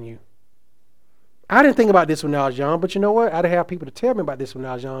invested in you. I didn't think about this when I was young, but you know what? I didn't have people to tell me about this when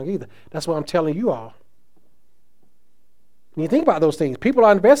I was young either. That's what I'm telling you all. When you think about those things, people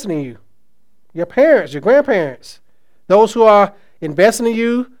are investing in you. Your parents, your grandparents, those who are investing in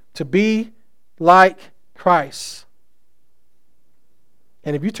you to be like Christ.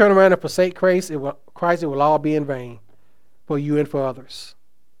 And if you turn around and forsake Christ, it will all be in vain for you and for others.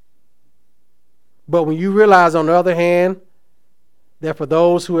 But when you realize, on the other hand, that for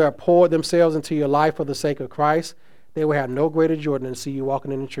those who have poured themselves into your life for the sake of Christ, they will have no greater joy than to see you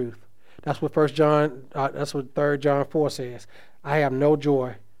walking in the truth. That's what 3 John 4 says. I have no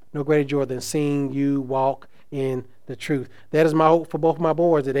greater joy than seeing you walk in the truth. That is my hope for both of my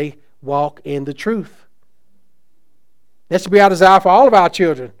boys, that they walk in the truth. That should be our desire for all of our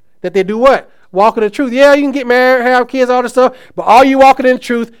children, that they do what? Walk in the truth. Yeah, you can get married, have kids, all this stuff, but are you walking in the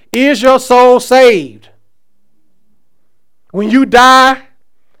truth? Is your soul saved? When you die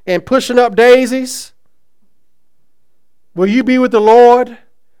and pushing up daisies, will you be with the Lord,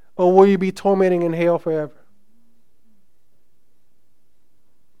 or will you be tormenting in hell forever?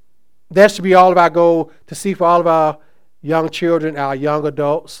 That should be all of our goal to see for all of our young children, our young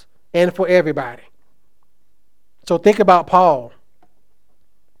adults, and for everybody. So think about Paul.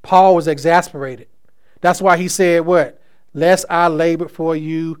 Paul was exasperated. That's why he said what? Lest I labor for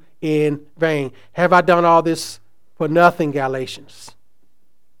you in vain. Have I done all this for nothing, Galatians?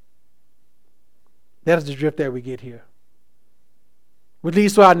 That is the drift that we get here. Which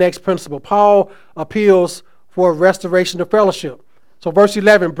leads to our next principle. Paul appeals for restoration of fellowship. So verse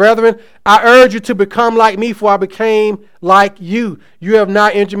 11, brethren, I urge you to become like me, for I became like you. You have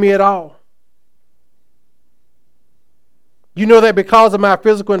not injured me at all. You know that because of my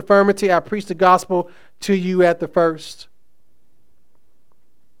physical infirmity, I preached the gospel to you at the first.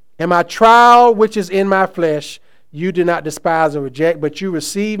 And my trial, which is in my flesh, you did not despise or reject, but you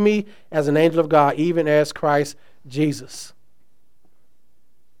received me as an angel of God, even as Christ Jesus.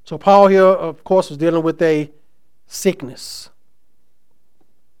 So Paul here, of course, was dealing with a sickness.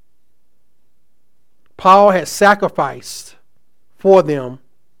 Paul had sacrificed for them,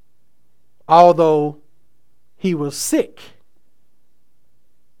 although he was sick.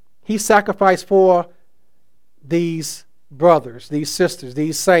 He sacrificed for these brothers, these sisters,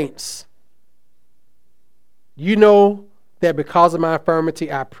 these saints. You know that because of my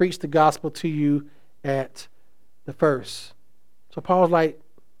infirmity, I preached the gospel to you at the first. So Paul's like,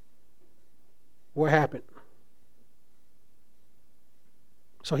 what happened?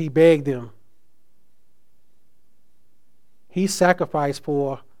 So he begged them. He sacrificed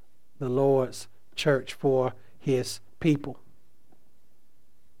for the Lord's church, for his people.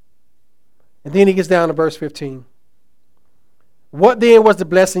 And then he gets down to verse 15. What then was the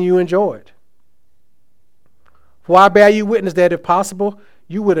blessing you enjoyed? For I bear you witness that if possible,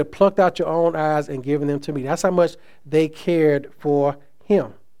 you would have plucked out your own eyes and given them to me. That's how much they cared for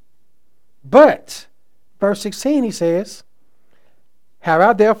him. But, verse 16, he says, have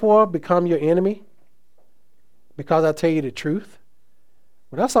I therefore become your enemy because I tell you the truth?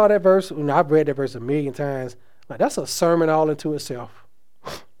 When I saw that verse, I've read that verse a million times, like that's a sermon all into itself.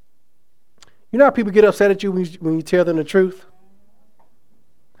 You know how people get upset at you when you tell them the truth?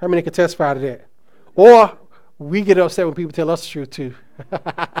 How many can testify to that? Or We get upset when people tell us the truth too.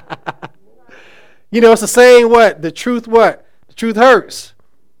 It's the saying what? The truth what? The truth hurts.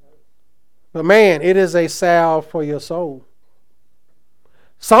 But man, it is a salve for your soul.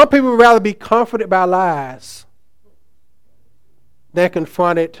 Some people would rather be comforted by lies than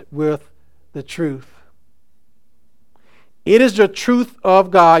confronted with the truth. It is the truth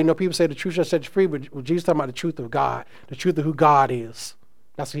of God. People say the truth shall set you free, but Jesus talking about the truth of God, the truth of who God is.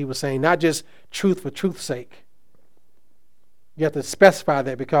 That's what he was saying, not just truth for truth's sake. You have to specify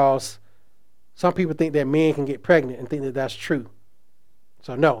that because some people think that men can get pregnant and think that that's true.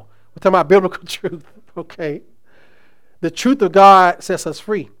 So no, we're talking about biblical truth, okay? The truth of God sets us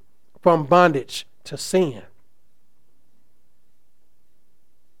free from bondage to sin.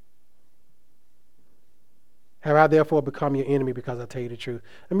 Have I therefore become your enemy because I tell you the truth?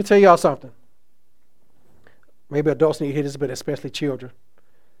 Let me tell y'all something. Maybe adults need to hear this, but especially children.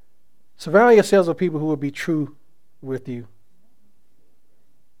 Surround yourselves with people who will be true with you.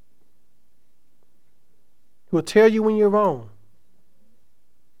 Who will tell you when you're wrong.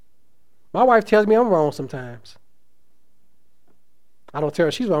 My wife tells me I'm wrong sometimes. I don't tell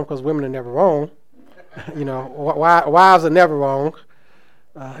her she's wrong because women are never wrong. Wives are never wrong.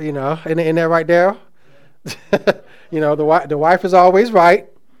 Isn't that right, Daryl? The wife is always right.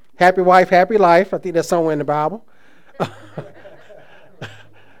 Happy wife, happy life. I think that's somewhere in the Bible.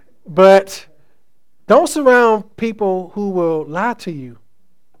 But don't surround people who will lie to you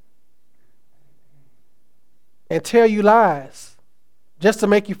and tell you lies just to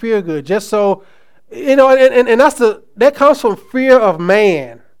make you feel good, just so and that comes from fear of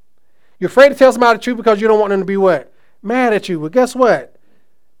man. You're afraid to tell somebody the truth because you don't want them to be what? Mad at you. But guess what?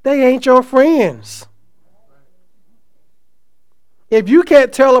 They ain't your friends. If you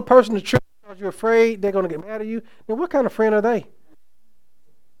can't tell a person the truth because you're afraid they're going to get mad at you, then what kind of friend are they?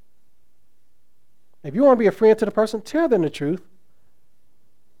 If you want to be a friend to the person, tell them the truth.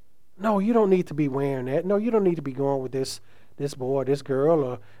 No, you don't need to be wearing that. No, you don't need to be going with this boy or this girl.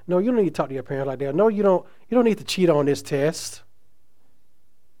 Or no, you don't need to talk to your parents like that. No, you don't need to cheat on this test.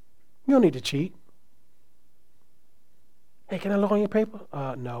 You don't need to cheat. Hey, can I look on your paper?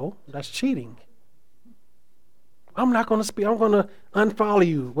 No, that's cheating. I'm not going to speak. I'm going to unfollow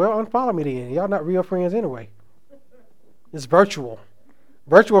you. Well, unfollow me then. Y'all not real friends anyway. It's virtual.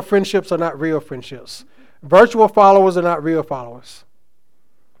 Virtual friendships are not real friendships. Virtual followers are not real followers.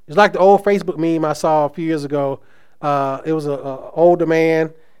 It's like the old Facebook meme I saw a few years ago. It was an older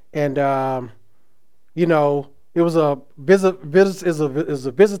man, and it was a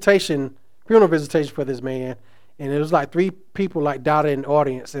visitation, funeral visitation for this man, and it was like 3 people like dotted in the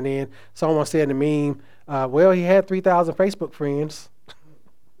audience, and then someone said in the meme, well, he had 3,000 Facebook friends.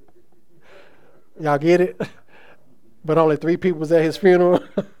 Y'all get it? But only 3 people was at his funeral.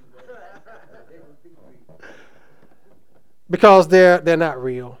 Because they're not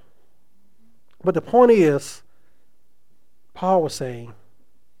real. But the point is, Paul was saying,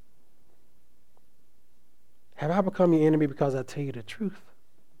 have I become your enemy because I tell you the truth?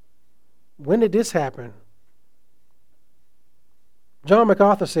 When did this happen? John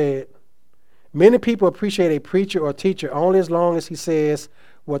MacArthur said, many people appreciate a preacher or teacher only as long as he says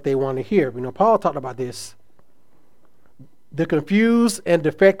what they want to hear. Paul talked about this. The confused and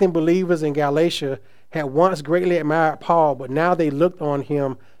defecting believers in Galatia had once greatly admired Paul, but now they looked on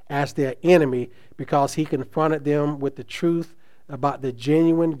him as their enemy because he confronted them with the truth about the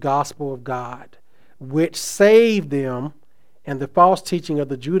genuine gospel of God, which saved them, and the false teaching of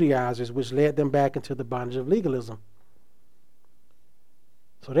the Judaizers, which led them back into the bondage of legalism.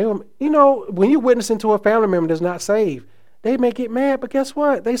 So they were, when you're witnessing to a family member that's not saved, they may get mad, but guess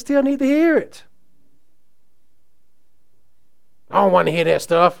what? They still need to hear it. I don't want to hear that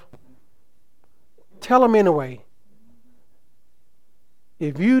stuff. Tell them anyway.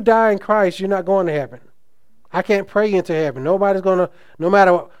 If you die in Christ, you're not going to heaven. I can't pray you into heaven. Nobody's going to, no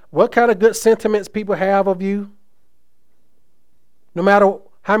matter what kind of good sentiments people have of you, no matter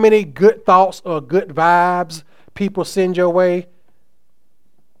how many good thoughts or good vibes people send your way,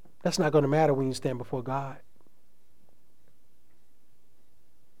 that's not going to matter when you stand before God.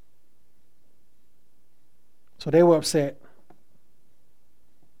 So they were upset.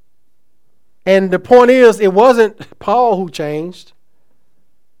 And the point is, it wasn't Paul who changed.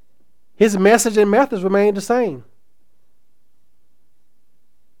 His message and methods remained the same.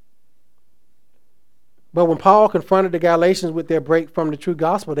 But when Paul confronted the Galatians with their break from the true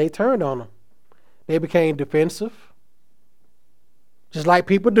gospel, they turned on him. They became defensive. Just like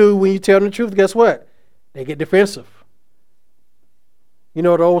people do when you tell them the truth, guess what? They get defensive. You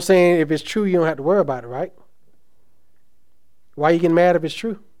know the old saying, if it's true, you don't have to worry about it, right? Why are you getting mad if it's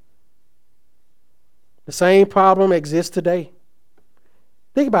true? The same problem exists today.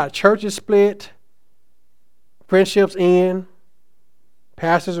 Think about it. Churches split, friendships end,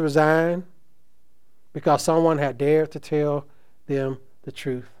 pastors resign because someone had dared to tell them the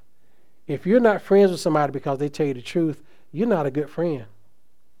truth. If you're not friends with somebody because they tell you the truth, you're not a good friend.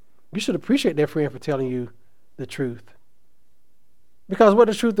 You should appreciate that friend for telling you the truth. Because what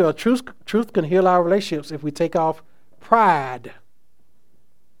the truth is, truth can heal our relationships if we take off pride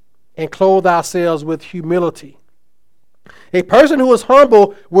and clothe ourselves with humility. A person who is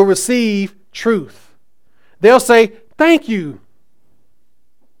humble will receive truth. They'll say, thank you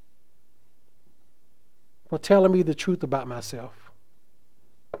for telling me the truth about myself.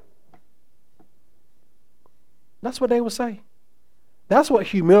 That's what they will say. That's what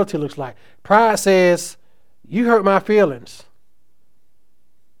humility looks like. Pride says, you hurt my feelings.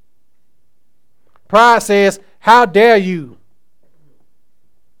 Pride says, how dare you?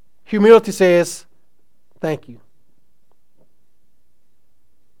 Humility says, thank you.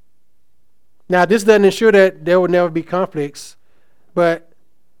 Now, this doesn't ensure that there will never be conflicts, but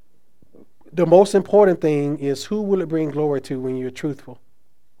the most important thing is, who will it bring glory to when you're truthful?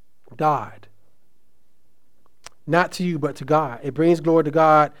 God. Not to you, but to God. It brings glory to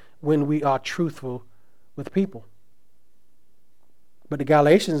God when we are truthful with people. But the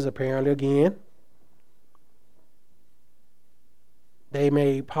Galatians, apparently, again, they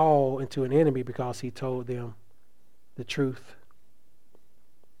made Paul into an enemy because he told them the truth.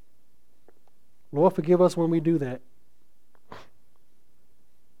 Lord, forgive us when we do that.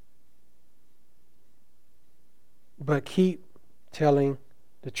 But keep telling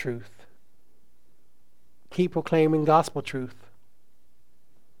the truth. Keep proclaiming gospel truth.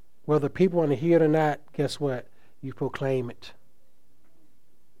 Whether people want to hear it or not, guess what? You proclaim it.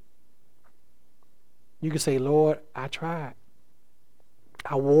 You can say, Lord, I tried.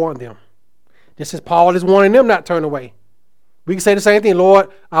 I warned them. Just as Paul is warning them not to turn away. We can say the same thing. Lord,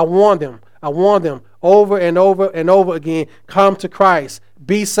 I warned them. I warned them over and over and over again. Come to Christ.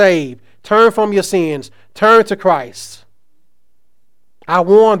 Be saved. Turn from your sins. Turn to Christ. I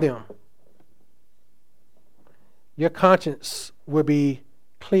warned them. Your conscience will be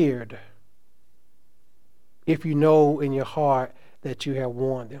cleared if you know in your heart that you have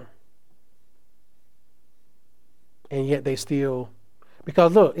warned them. And yet they still,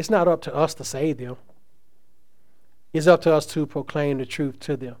 because look, it's not up to us to save them. It's up to us to proclaim the truth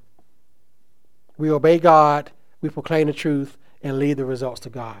to them. We obey God, we proclaim the truth, and leave the results to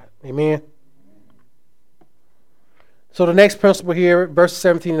God. Amen? So the next principle here, verses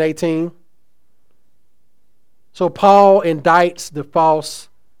 17 and 18. So Paul indicts the false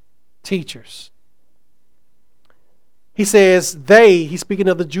teachers. He says he's speaking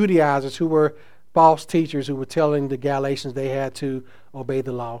of the Judaizers who were false teachers who were telling the Galatians they had to obey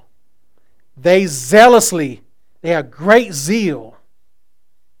the law. They have great zeal.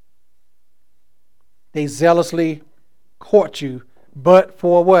 They zealously court you, but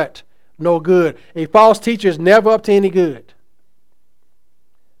for what? No good. A false teacher is never up to any good.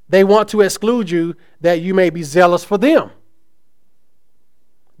 They want to exclude you that you may be zealous for them.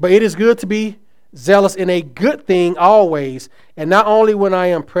 But it is good to be zealous in a good thing always, and not only when I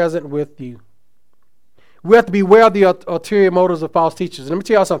am present with you. We have to beware of the ulterior motives of false teachers. Let me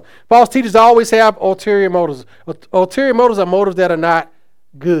tell you something. False teachers always have ulterior motives. Ulterior motives are motives that are not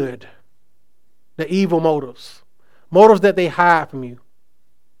good. They're evil motives. Motives that they hide from you.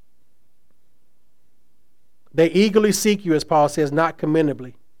 They eagerly seek you, as Paul says, not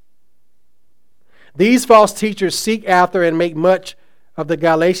commendably. These false teachers seek after and make much of the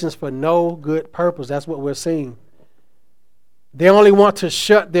Galatians for no good purpose. That's what we're seeing. They only want to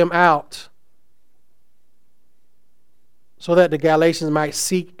shut them out so that the Galatians might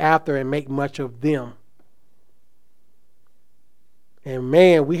seek after and make much of them. And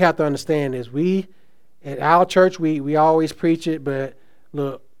man, we have to understand this. At our church, we always preach it, but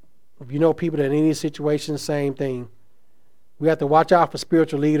look, if you know people that in any situation, same thing. We have to watch out for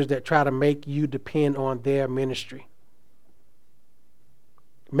spiritual leaders that try to make you depend on their ministry.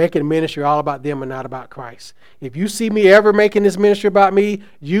 Making ministry all about them and not about Christ. If you see me ever making this ministry about me,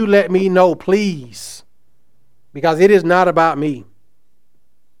 you let me know, please. Because it is not about me.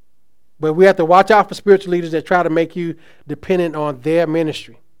 But we have to watch out for spiritual leaders that try to make you dependent on their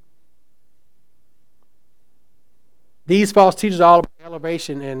ministry. These false teachers are all about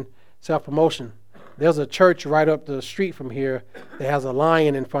elevation and self-promotion. There's a church right up the street from here that has a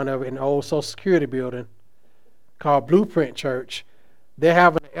lion in front of it in an old Social Security building called Blueprint Church. They're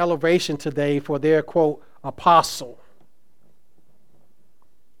having an elevation today for their, quote, apostle.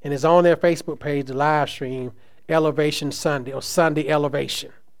 And it's on their Facebook page, the live stream, Elevation Sunday, or Sunday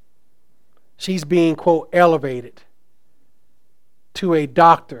Elevation. she's being, quote, elevated to a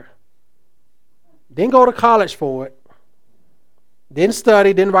doctor. Didn't go to college for it. Didn't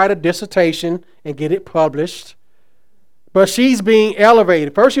study, didn't write a dissertation and get it published. But she's being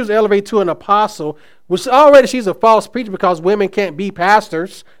elevated. First, she was elevated to an apostle, which already she's a false preacher because women can't be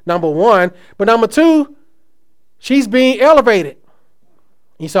pastors, number one. But number two, she's being elevated.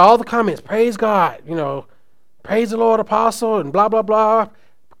 You saw all the comments, praise God, praise the Lord, apostle, and blah, blah, blah.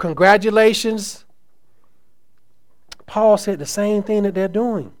 Congratulations. Paul said the same thing that they're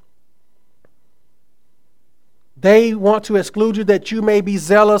doing. They want to exclude you that you may be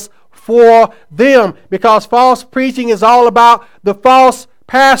zealous for them, because false preaching is all about the false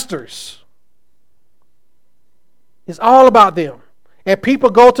pastors. It's all about them. And people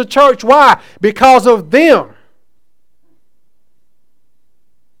go to church. Why? Because of them.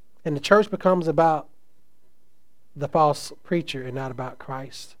 And the church becomes about the false preacher and not about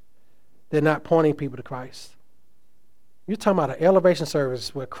Christ. They're not pointing people to Christ. You're talking about an elevation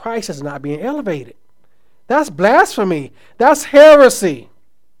service where Christ is not being elevated. That's blasphemy. That's heresy.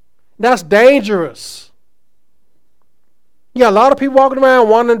 That's dangerous. You got a lot of people walking around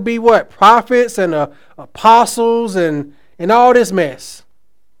wanting to be what? Prophets and apostles and all this mess.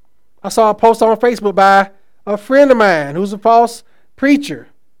 I saw a post on Facebook by a friend of mine who's a false preacher.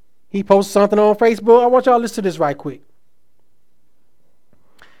 He posted something on Facebook. I want y'all to listen to this right quick.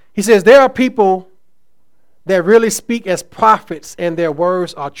 He says, there are people that really speak as prophets and their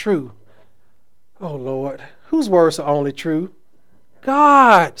words are true. Oh, Lord. Whose words are only true?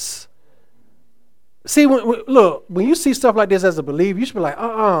 God's. See, look, when you see stuff like this as a believer, you should be like,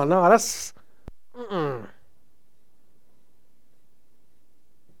 no, that's,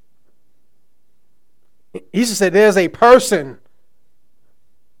 He should say there's a person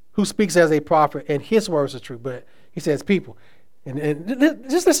who speaks as a prophet and his words are true. But he says people. And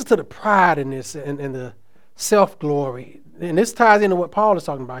just listen to the pride in this and the self-glory. And this ties into what Paul is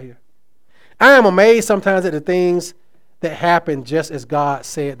talking about here. I am amazed sometimes at the things that happen just as God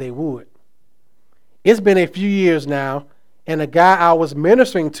said they would. It's been a few years now, and the guy I was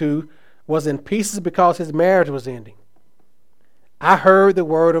ministering to was in pieces because his marriage was ending. I heard the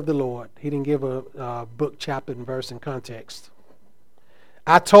word of the Lord. He didn't give a book, chapter, and verse in context.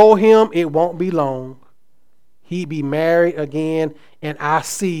 I told him it won't be long. He'd be married again, and I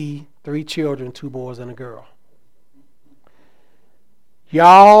see 3 children, 2 boys and a girl.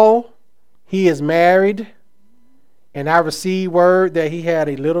 Y'all, he is married, and I received word that he had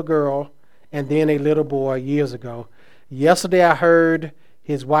a little girl and then a little boy years ago. Yesterday I heard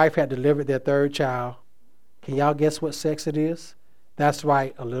his wife had delivered their 3rd child. Can y'all guess what sex it is? That's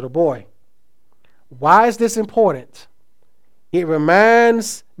right, a little boy. Why is this important? It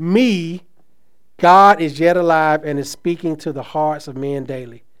reminds me God is yet alive and is speaking to the hearts of men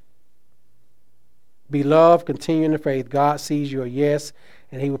daily. Beloved, continue in the faith. God sees your yes,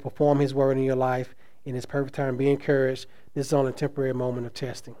 and he will perform his word in your life in his perfect time. Be encouraged. This is only a temporary moment of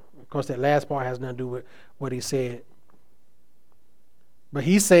testing. Of course, that last part has nothing to do with what he said. But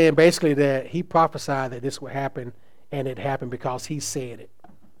he's saying basically that he prophesied that this would happen, and it happened because he said it.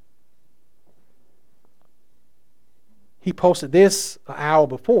 He posted this an hour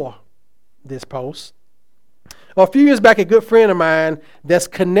before this post. A few years back, a good friend of mine that's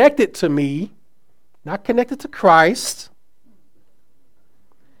connected to me, not connected to Christ,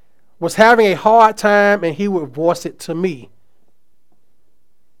 was having a hard time, and he would voice it to me.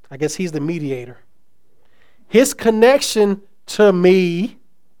 I guess he's the mediator. His connection to me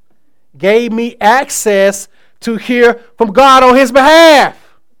gave me access to hear from God on his behalf.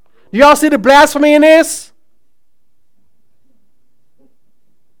 Do y'all see the blasphemy in this?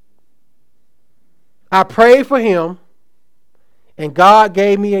 I prayed for him, and God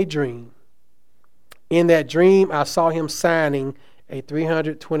gave me a dream. In that dream, I saw him signing a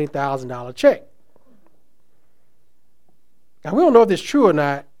 $320,000 check. Now, we don't know if this is true or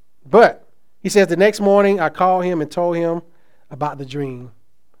not, but he says the next morning I called him and told him about the dream.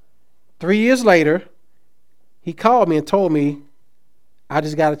 3 years later, he called me and told me, I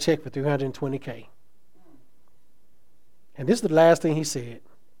just got a check for $320K. And this is the last thing he said.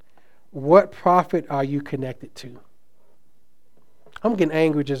 What prophet are you connected to? I'm getting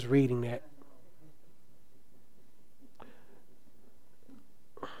angry just reading that.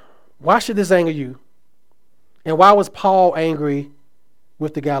 Why should this anger you? And why was Paul angry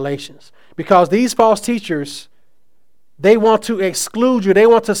with the Galatians? Because these false teachers, they want to exclude you. They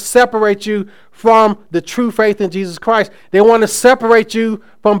want to separate you from the true faith in Jesus Christ. They want to separate you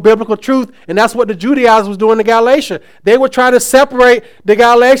from biblical truth. And that's what the Judaizers was doing to Galatia. They were trying to separate the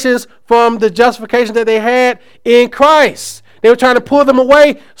Galatians from the justification that they had in Christ. They were trying to pull them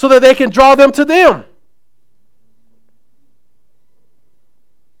away so that they can draw them to them.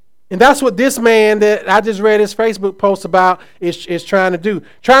 And that's what this man that I just read his Facebook post about is trying to do.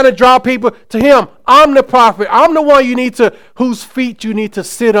 Trying to draw people to him. I'm the prophet. I'm the one whose feet you need to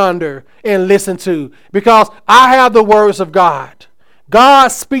sit under and listen to. Because I have the words of God. God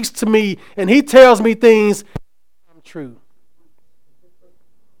speaks to me and he tells me things I'm true.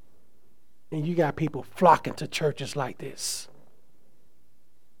 And you got people flocking to churches like this.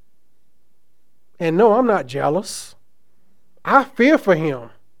 And no, I'm not jealous. I fear for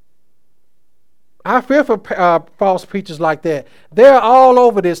him. I fear for false preachers like that. They're all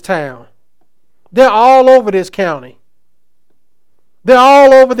over this town. They're all over this county. They're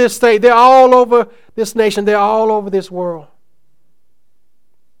all over this state. They're all over this nation. They're all over this world.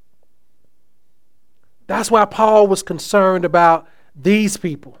 That's why Paul was concerned about these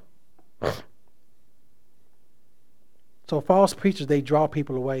people. So false preachers, they draw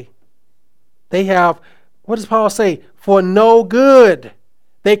people away. They have, what does Paul say? For no good.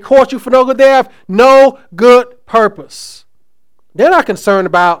 They court you for no good. They have no good purpose. They're not concerned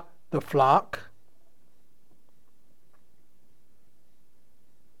about the flock.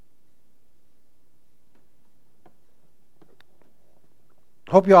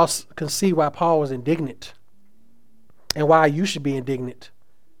 Hope y'all can see why Paul was indignant and why you should be indignant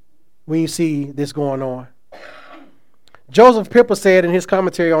when you see this going on. Joseph Pippa said in his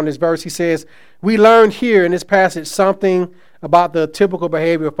commentary on this verse, he says, we learned here in this passage something about the typical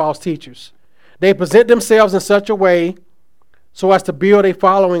behavior of false teachers. They present themselves in such a way so as to build a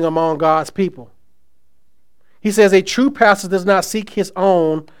following among God's people. He says a true pastor does not seek his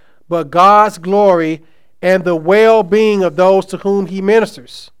own, but God's glory and the well-being of those to whom he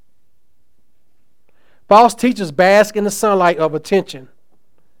ministers. False teachers bask in the sunlight of attention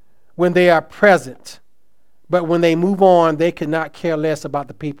when they are present, but when they move on, they could not care less about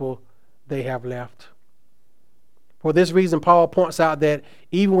the people they have left. For this reason, Paul points out that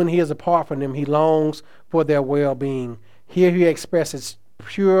even when he is apart from them, he longs for their well-being. Here he expresses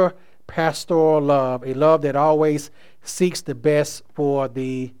pure pastoral love, a love that always seeks the best for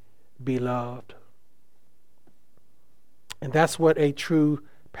the beloved. And that's what a true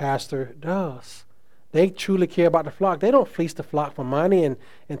pastor does. They truly care about the flock. They don't fleece the flock for money and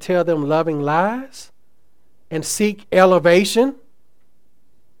tell them loving lies and seek elevation.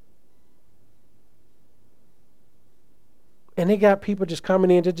 And they got people just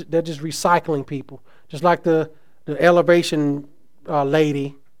coming in, they're just recycling people. Just like the elevation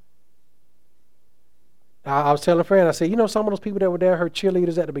lady. I was telling a friend, I said, some of those people that were there, her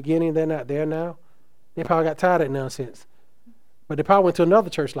cheerleaders at the beginning, they're not there now. They probably got tired of that nonsense. But they probably went to another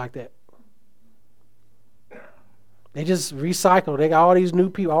church like that. They just recycle. They got all these new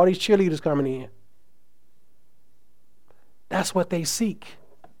people, all these cheerleaders coming in. That's what they seek.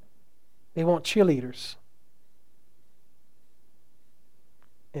 They want cheerleaders.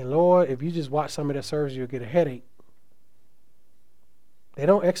 And Lord, if you just watch some of their services, you'll get a headache. They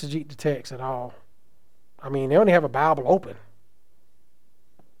don't exegete the text at all. I mean, they only have a Bible open.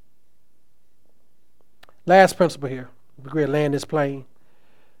 Last principle here. We're going to land this plane.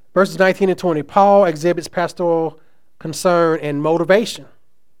 Verses 19 and 20. Paul exhibits pastoral concern and motivation.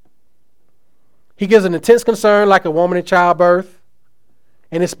 He gives an intense concern like a woman in childbirth,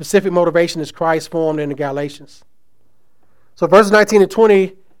 and his specific motivation is Christ formed in the Galatians. So verses 19 and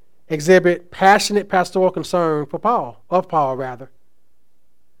 20 exhibit passionate pastoral concern for Paul.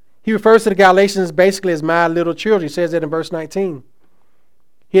 He refers to the Galatians basically as my little children. He says that in verse 19.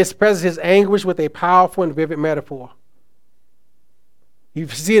 He expresses his anguish with a powerful and vivid metaphor. You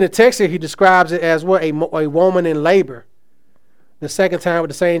see in the text here, he describes it as what? A woman in labor. The second time with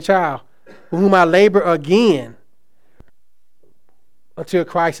the same child, with whom I labor again until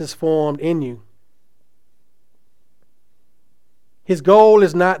Christ is formed in you. His goal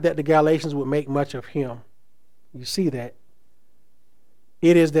is not that the Galatians would make much of him. You see that.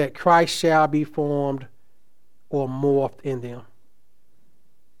 It is that Christ shall be formed or morphed in them.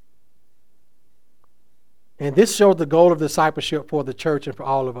 And this shows the goal of discipleship for the church and for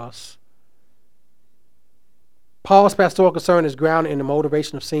all of us. Paul's pastoral concern is grounded in the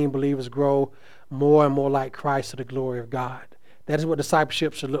motivation of seeing believers grow more and more like Christ to the glory of God. That is what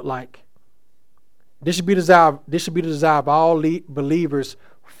discipleship should look like. This should be the desire of all believers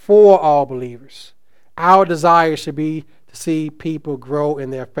for all believers. Our desire should be to see people grow in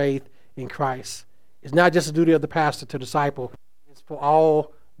their faith in Christ. It's not just the duty of the pastor to disciple. It's for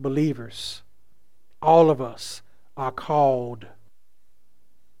all believers. All of us are called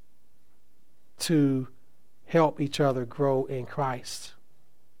to help each other grow in Christ.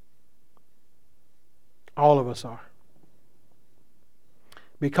 All of us are.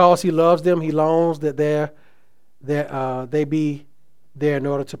 Because he loves them, he longs that they be there in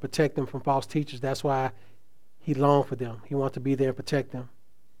order to protect them from false teachers. That's why he longed for them. He wants to be there and protect them.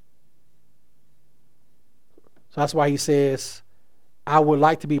 So that's why he says, I would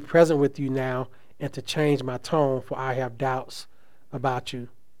like to be present with you now and to change my tone, for I have doubts about you.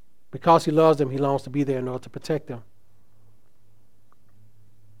 Because he loves them, he longs to be there in order to protect them.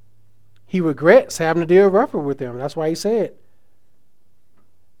 He regrets having to deal rougher with them. That's why he said,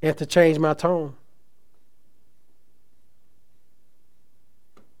 and to change my tone.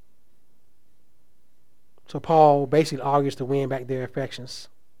 So Paul basically argues to win back their affections.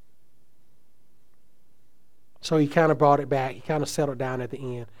 So he kind of brought it back. He kind of settled down at the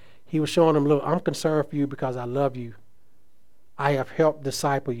end. He was showing them, look, I'm concerned for you because I love you. I have helped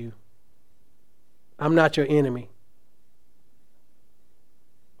disciple you. I'm not your enemy.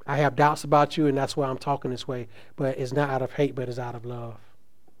 I have doubts about you, and that's why I'm talking this way. But it's not out of hate, but it's out of love.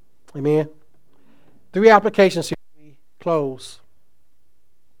 Amen? 3 applications here. We close.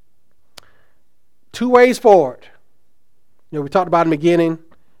 2 ways forward. We talked about in the beginning,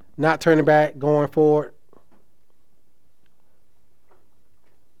 not turning back, going forward.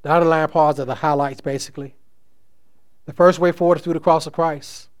 The underlying parts are the highlights, basically. The first way forward is through the cross of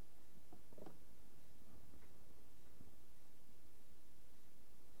Christ.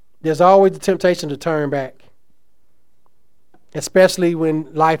 There's always the temptation to turn back, especially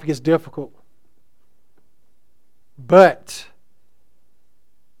when life gets difficult. But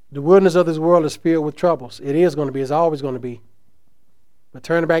the wilderness of this world is filled with troubles. It is going to be. It's always going to be. But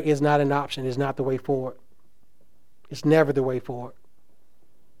turning back is not an option. It's not the way forward. It's never the way forward.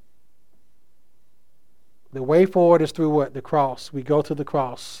 The way forward is through what? The cross. We go to the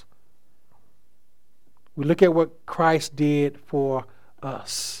cross. We look at what Christ did for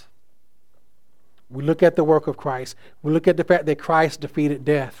us. We look at the work of Christ. We look at the fact that Christ defeated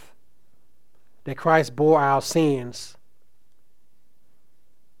death, that Christ bore our sins.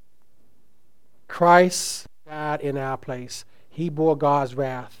 Christ died in our place. He bore God's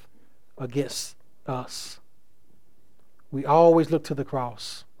wrath against us. We always look to the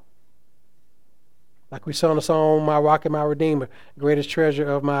cross. Like we sung the song, My Rock and My Redeemer, greatest treasure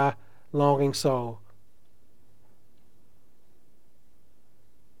of my longing soul.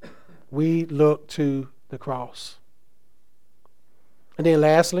 We look to the cross. And then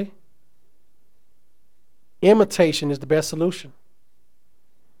lastly, imitation is the best solution.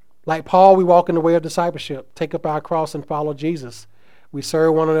 Like Paul, we walk in the way of discipleship, take up our cross and follow Jesus. We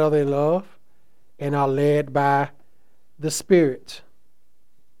serve one another in love and are led by the Spirit.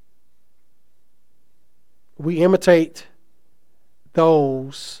 We imitate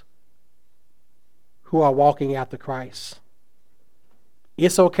those who are walking after Christ.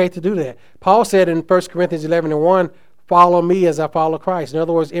 It's okay to do that. Paul said in 1 Corinthians 11:1, follow me as I follow Christ. In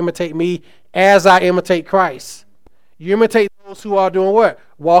other words, imitate me as I imitate Christ. You imitate those who are doing what?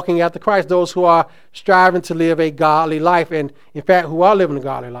 Walking after Christ. Those who are striving to live a godly life. And in fact, who are living a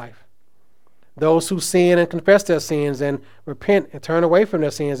godly life. Those who sin and confess their sins and repent and turn away from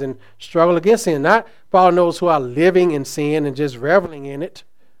their sins and struggle against sin. Not following those who are living in sin and just reveling in it.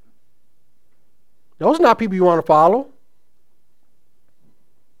 Those are not people you want to follow.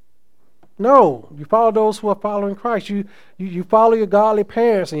 No, you follow those who are following Christ. You follow your godly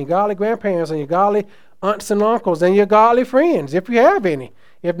parents and your godly grandparents and your godly aunts and uncles and your godly friends, if you have any.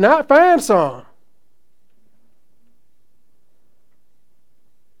 If not, find some.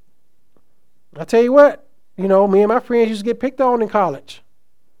 I tell you what, me and my friends used to get picked on in college.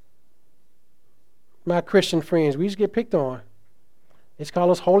 My Christian friends, we used to get picked on. They used to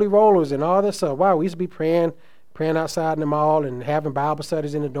call us holy rollers and all this stuff. Wow, we used to be praying outside in the mall and having Bible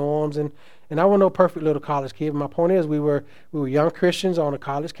studies in the dorms. And I wasn't no perfect little college kid. My point is we were young Christians on a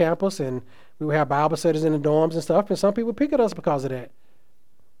college campus, and we would have Bible studies in the dorms and stuff, and some people pick at us because of that.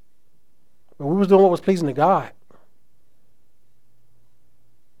 But we was doing what was pleasing to God.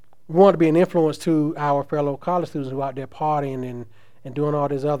 We wanted to be an influence to our fellow college students who are out there partying and doing all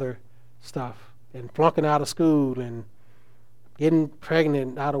this other stuff and flunking out of school and getting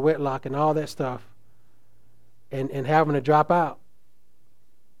pregnant out of wedlock and all that stuff and having to drop out.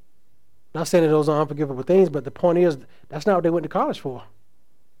 Not saying that those are unforgivable things, but the point is that's not what they went to college for.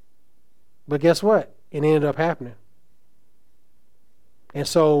 But guess what? It ended up happening. And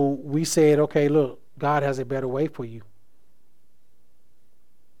so we said, okay, look, God has a better way for you.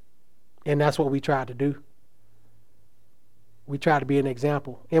 And that's what we tried to do. We tried to be an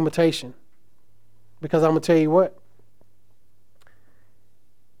example, imitation. Because I'm going to tell you what,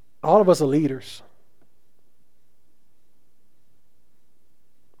 all of us are leaders.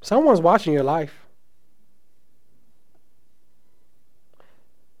 Someone's watching your life.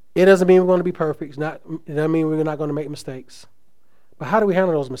 It doesn't mean we're going to be perfect. It doesn't mean we're not going to make mistakes. But how do we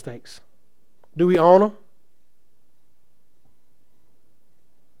handle those mistakes? Do we own them?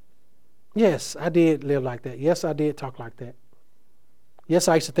 Yes, I did live like that. Yes, I did talk like that. Yes,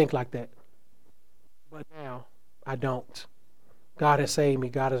 I used to think like that. But now, I don't. God has saved me.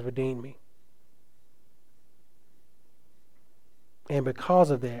 God has redeemed me. And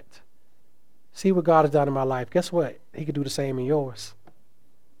because of that, see what God has done in my life. Guess what? He could do the same in yours.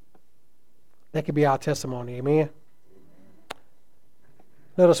 That could be our testimony. Amen.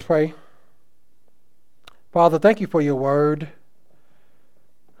 Let us pray. Father, thank you for your word.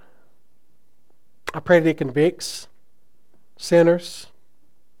 I pray that it convicts sinners,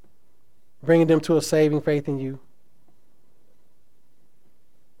 bringing them to a saving faith in you.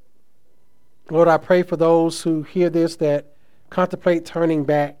 Lord, I pray for those who hear this that contemplate turning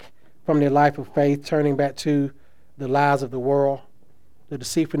back from their life of faith, turning back to the lies of the world, the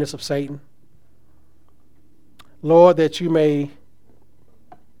deceitfulness of Satan. Lord, that you may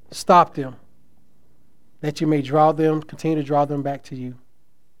stop them, that you may draw them, continue to draw them back to you.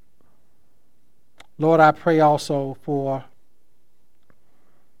 Lord, I pray also for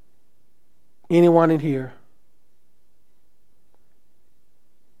anyone in here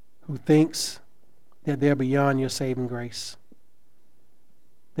who thinks that they're beyond your saving grace.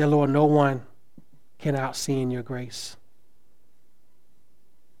 That, Lord, no one can out-sin your grace.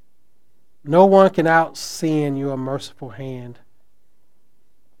 No one can out-sin your merciful hand.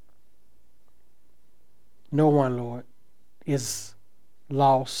 No one, Lord, is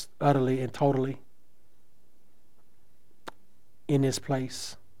lost utterly and totally in this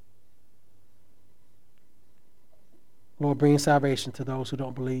place. Lord, bring salvation to those who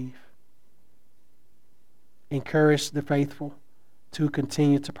don't believe. Encourage the faithful to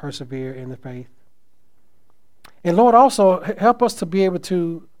continue to persevere in the faith. And Lord, also help us to be able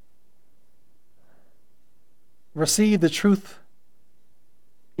to receive the truth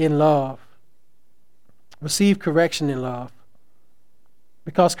in love. Receive correction in love.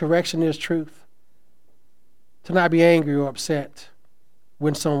 Because correction is truth. To not be angry or upset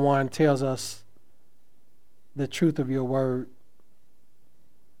when someone tells us the truth of your word,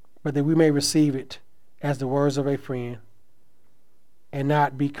 but that we may receive it as the words of a friend and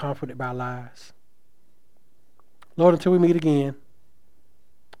not be comforted by lies. Lord, until we meet again,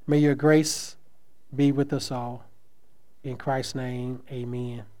 may your grace be with us all. In Christ's name,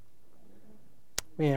 amen.